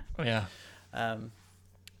man. Yeah, I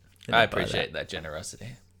I appreciate that generosity.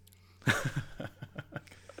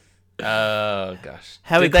 Oh gosh.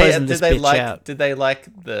 How are we Did they- closing did this they bitch like, out? Did they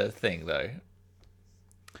like the thing though?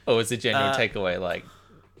 Or was the genuine Uh, takeaway like,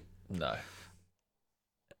 no?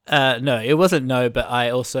 No, it wasn't no, but I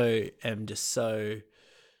also am just so.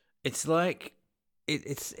 It's like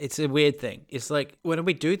it's a weird thing. It's like when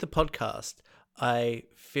we do the podcast, I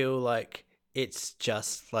feel like it's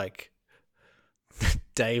just like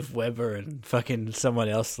Dave Weber and fucking someone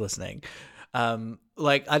else listening.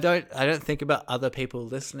 Like I don't think about other people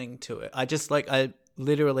listening to it. I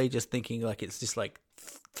literally just thinking like it's just like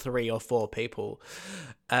 3 or 4 people,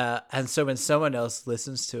 and so when someone else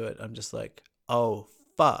listens to it, I'm just like, oh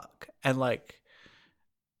fuck, and like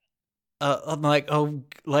I'm like, oh,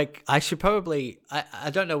 like I should probably I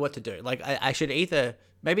don't know what to do. Like I should either,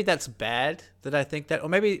 maybe that's bad that I think that, or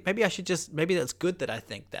maybe I should just, maybe that's good that I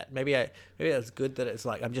think that. Maybe that's good that it's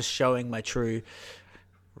like I'm just showing my true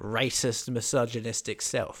racist, misogynistic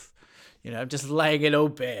self. I'm just laying it all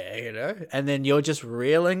bare, and then you're just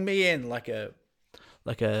reeling me in like a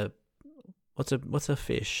what's a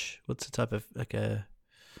fish? What's a type of like a?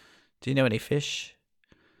 Do you know any fish?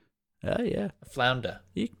 Oh yeah, A flounder.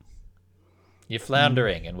 You- You're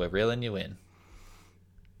floundering, and we're reeling you in.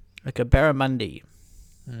 like a barramundi.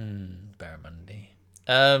 Barramundi.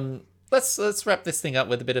 Let's wrap this thing up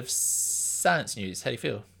with a bit of science news. How do you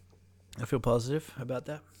feel? I feel positive about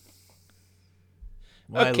that.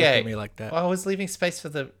 Why look Okay. at me like that? Well, I was leaving space for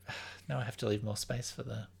the. Now I have to leave more space for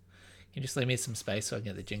the. Can you just leave me some space so I can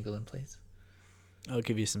get the jingle in, please? I'll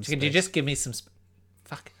give you some. Can you space. just give me some?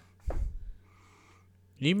 Fuck.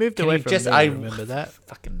 You moved Can away you from just? me. I remember that?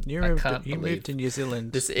 Fucking. You I moved. can't You believe moved to New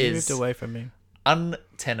Zealand. this You is- moved away from me.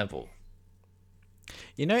 untenable.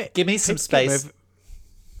 Give me some space.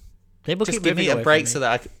 People Just keep give me moving a away break from so me.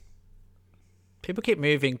 that I. People keep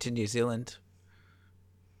moving to New Zealand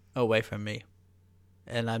away from me,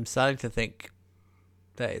 and I'm starting to think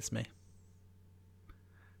that it's me.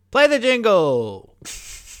 Play the jingle.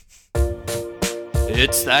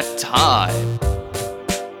 It's that time.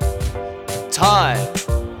 Time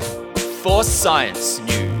for science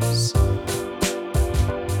news.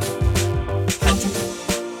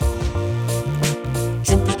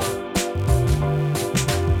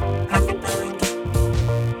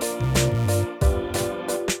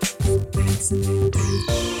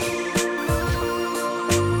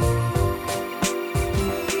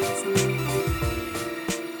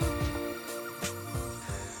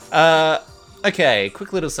 Okay,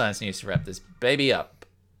 quick little science news to wrap this baby up.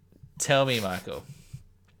 Tell me, Michael,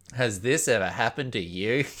 Has this ever happened to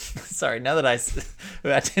you? Sorry, now that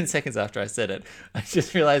about 10 seconds after I said it, I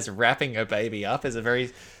just realized wrapping a baby up is a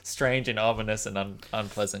very strange and ominous and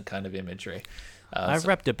unpleasant kind of imagery. I've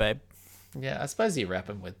wrapped it, babe. Yeah, I suppose you wrap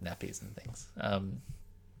them with nappies and things. Ben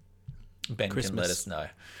can let Christmas. us know.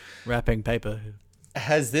 Wrapping paper.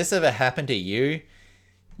 Has this ever happened to you?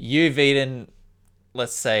 You've eaten,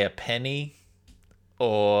 let's say, a penny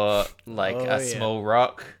or like Oh, a yeah. small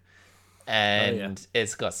rock, and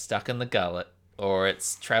it's got stuck in the gullet, or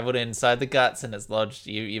it's traveled inside the guts and it's lodged.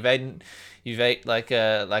 You've ate like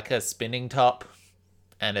a spinning top,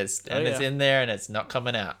 and it's yeah. in there and it's not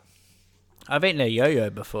coming out. I've eaten a yo-yo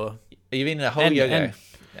before. You've eaten a whole And- yo-yo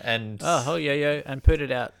and Oh, whole yo-yo, and put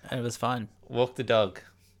it out, and it was fine. walk the dog.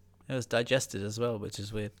 It was digested as well, which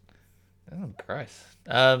is weird. Oh, gross.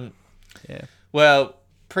 Yeah. Well,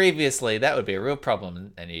 previously that would be a real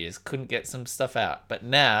problem, and you just couldn't get some stuff out. But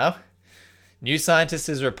now, New Scientist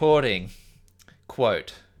is reporting,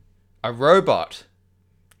 quote, a robot.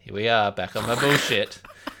 Here we are, back on my bullshit.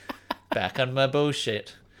 Back on my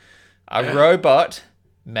bullshit. A robot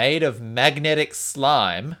made of magnetic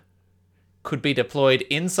slime could be deployed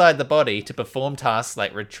inside the body to perform tasks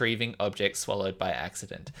like retrieving objects swallowed by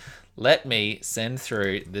accident. Let me send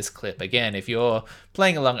through this clip. Again, if you're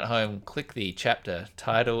playing along at home, click the chapter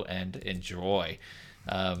title and enjoy.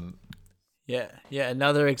 Yeah.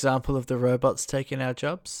 Another example of the robots taking our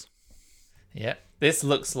jobs. Yeah, this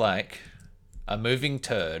looks like a moving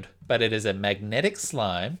turd, but it is a magnetic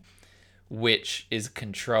slime which is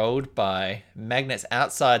controlled by magnets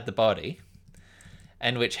outside the body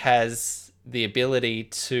and which has the ability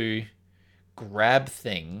to grab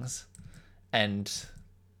things and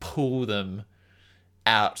pull them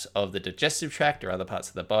out of the digestive tract or other parts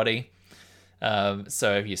of the body.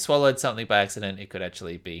 So if you swallowed something by accident, it could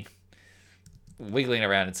actually be wiggling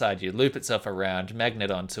around inside you, loop itself around, magnet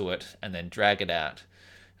onto it, and then drag it out.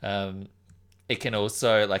 It can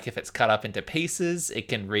also, like if it's cut up into pieces, it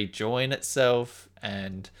can rejoin itself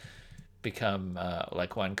and become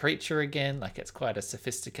like one creature again. Like it's quite a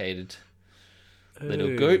sophisticated little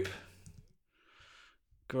Ooh. goop.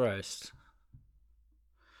 Gross.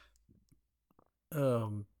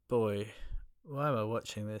 Oh boy, why am I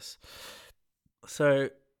watching this? So,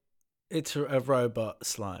 it's a robot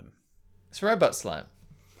slime. It's robot slime.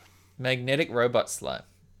 Magnetic robot slime.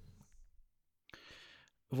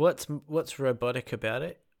 What's robotic about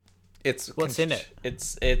it? What's in it?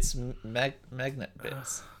 It's magnet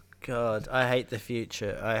bits. God, I hate the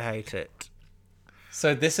future. I hate it.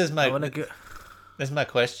 So this is I want to my go. this is my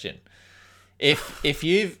question. If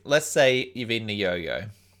you've, let's say you've eaten a yo-yo,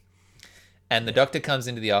 and the doctor comes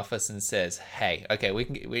into the office and says, "Hey, okay, we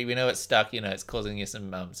know it's stuck. You know, it's causing you some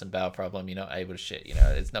bowel problem. You're not able to shit. You know,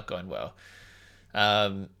 it's not going well.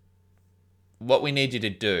 What we need you to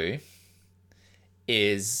do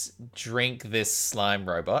is drink this slime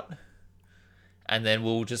robot, and then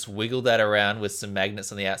we'll just wiggle that around with some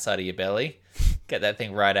magnets on the outside of your belly, get that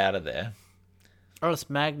thing right out of there. Oh, it's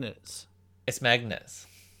magnets. It's magnets.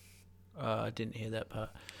 Oh, I didn't hear that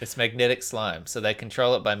part. It's magnetic slime, so they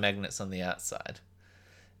control it by magnets on the outside,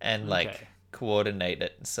 and like Okay. coordinate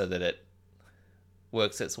it so that it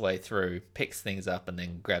works its way through, picks things up, and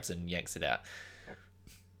then grabs it and yanks it out.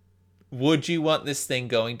 Would you want this thing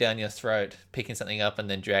going down your throat, picking something up and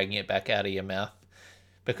then dragging it back out of your mouth?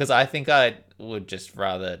 Because I think I would just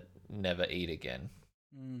rather never eat again.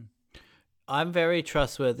 I'm very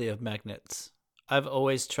trustworthy of magnets. I've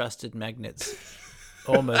always trusted magnets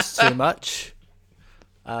almost too much.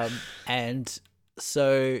 And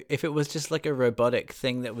so if it was just like a robotic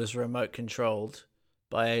thing that was remote controlled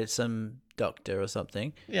by some doctor or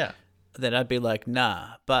something, Yeah. then I'd be like,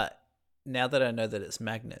 nah. But now that I know that it's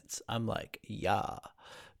magnets, I'm like, yeah,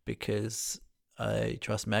 because I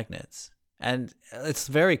trust magnets. And it's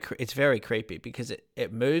very creepy because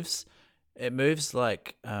it moves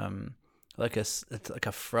like it's like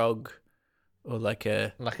a frog or like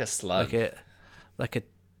a slug. like a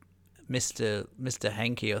Mr.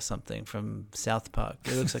 Hanky or something from South Park.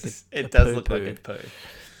 It looks like It does look like a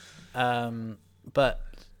poo. But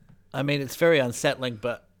I mean, it's very unsettling.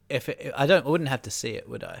 But I wouldn't have to see it,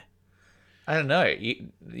 would I? I don't know.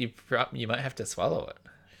 You might have to swallow it.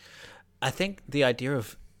 I think the idea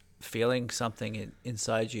of feeling something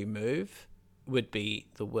inside you move would be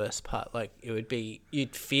the worst part. Like it would be,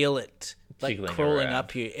 you'd feel it like Jiggling crawling around.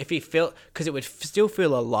 up you. If you feel, because it would still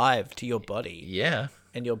feel alive to your body Yeah.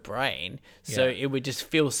 and your brain. So Yeah. it would just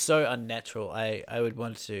feel so unnatural. I would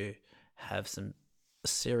want to have some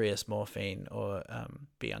serious morphine or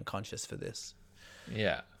be unconscious for this.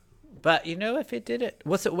 Yeah. But you know, if it did it,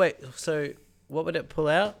 what's it? Wait, so what would it pull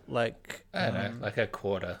out? Like I don't know, like a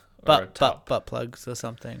quarter or a butt top. plugs or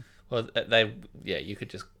something. Well, you could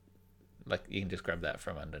just you can just grab that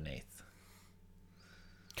from underneath.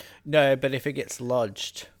 No, but if it gets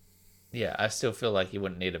lodged. Yeah, I still feel like you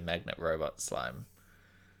wouldn't need a magnet robot slime.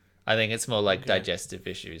 I think it's more like digestive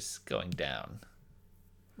issues going down.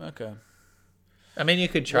 Okay. I mean, you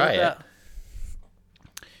could try it.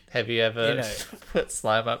 Have you ever You put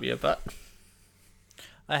slime up your butt?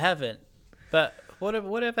 I haven't. But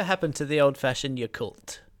whatever happened to the old-fashioned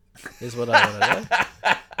Yakult is what I want to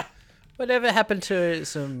know. Whatever happened to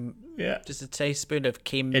some just a teaspoon of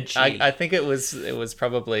kimchi? I think it was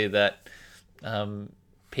probably that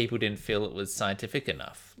people didn't feel it was scientific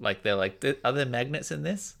enough. Like they're like, are there magnets in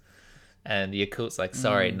this? And Yakult's like,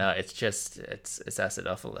 sorry, no, it's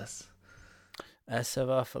acidophilus.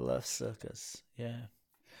 Acidophilus circus. Yeah.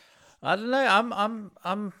 I don't know.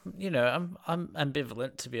 I'm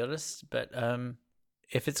ambivalent, to be honest. But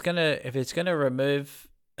if it's gonna remove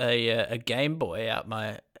a Game Boy out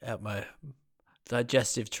my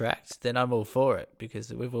digestive tract, then I'm all for it,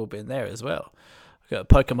 because we've all been there as well. I've got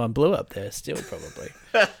Pokemon Blue up there still, probably.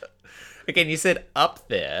 Again, you said up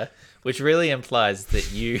there, which really implies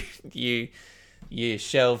that you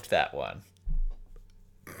shelved that one.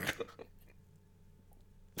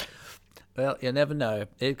 Well, you never know.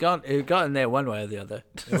 It got in there one way or the other.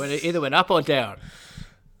 It either went up or down.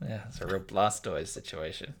 Yeah, it's a real Blastoise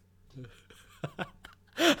situation.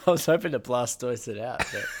 I was hoping to Blastoise it out,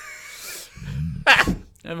 but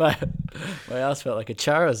and my ass felt like a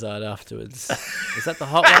Charizard afterwards. Is that the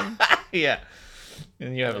hot one? Yeah.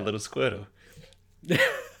 And you have a little Squirtle.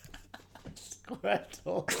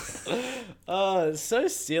 Squirtle. Oh, it's so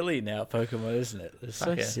silly now, Pokemon, isn't it? It's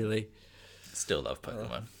so silly. Still love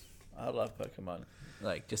Pokemon. I love Pokemon.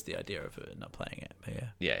 Like, just the idea of it, not playing it. But yeah.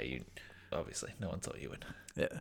 Yeah, you obviously no one thought you would. Yeah.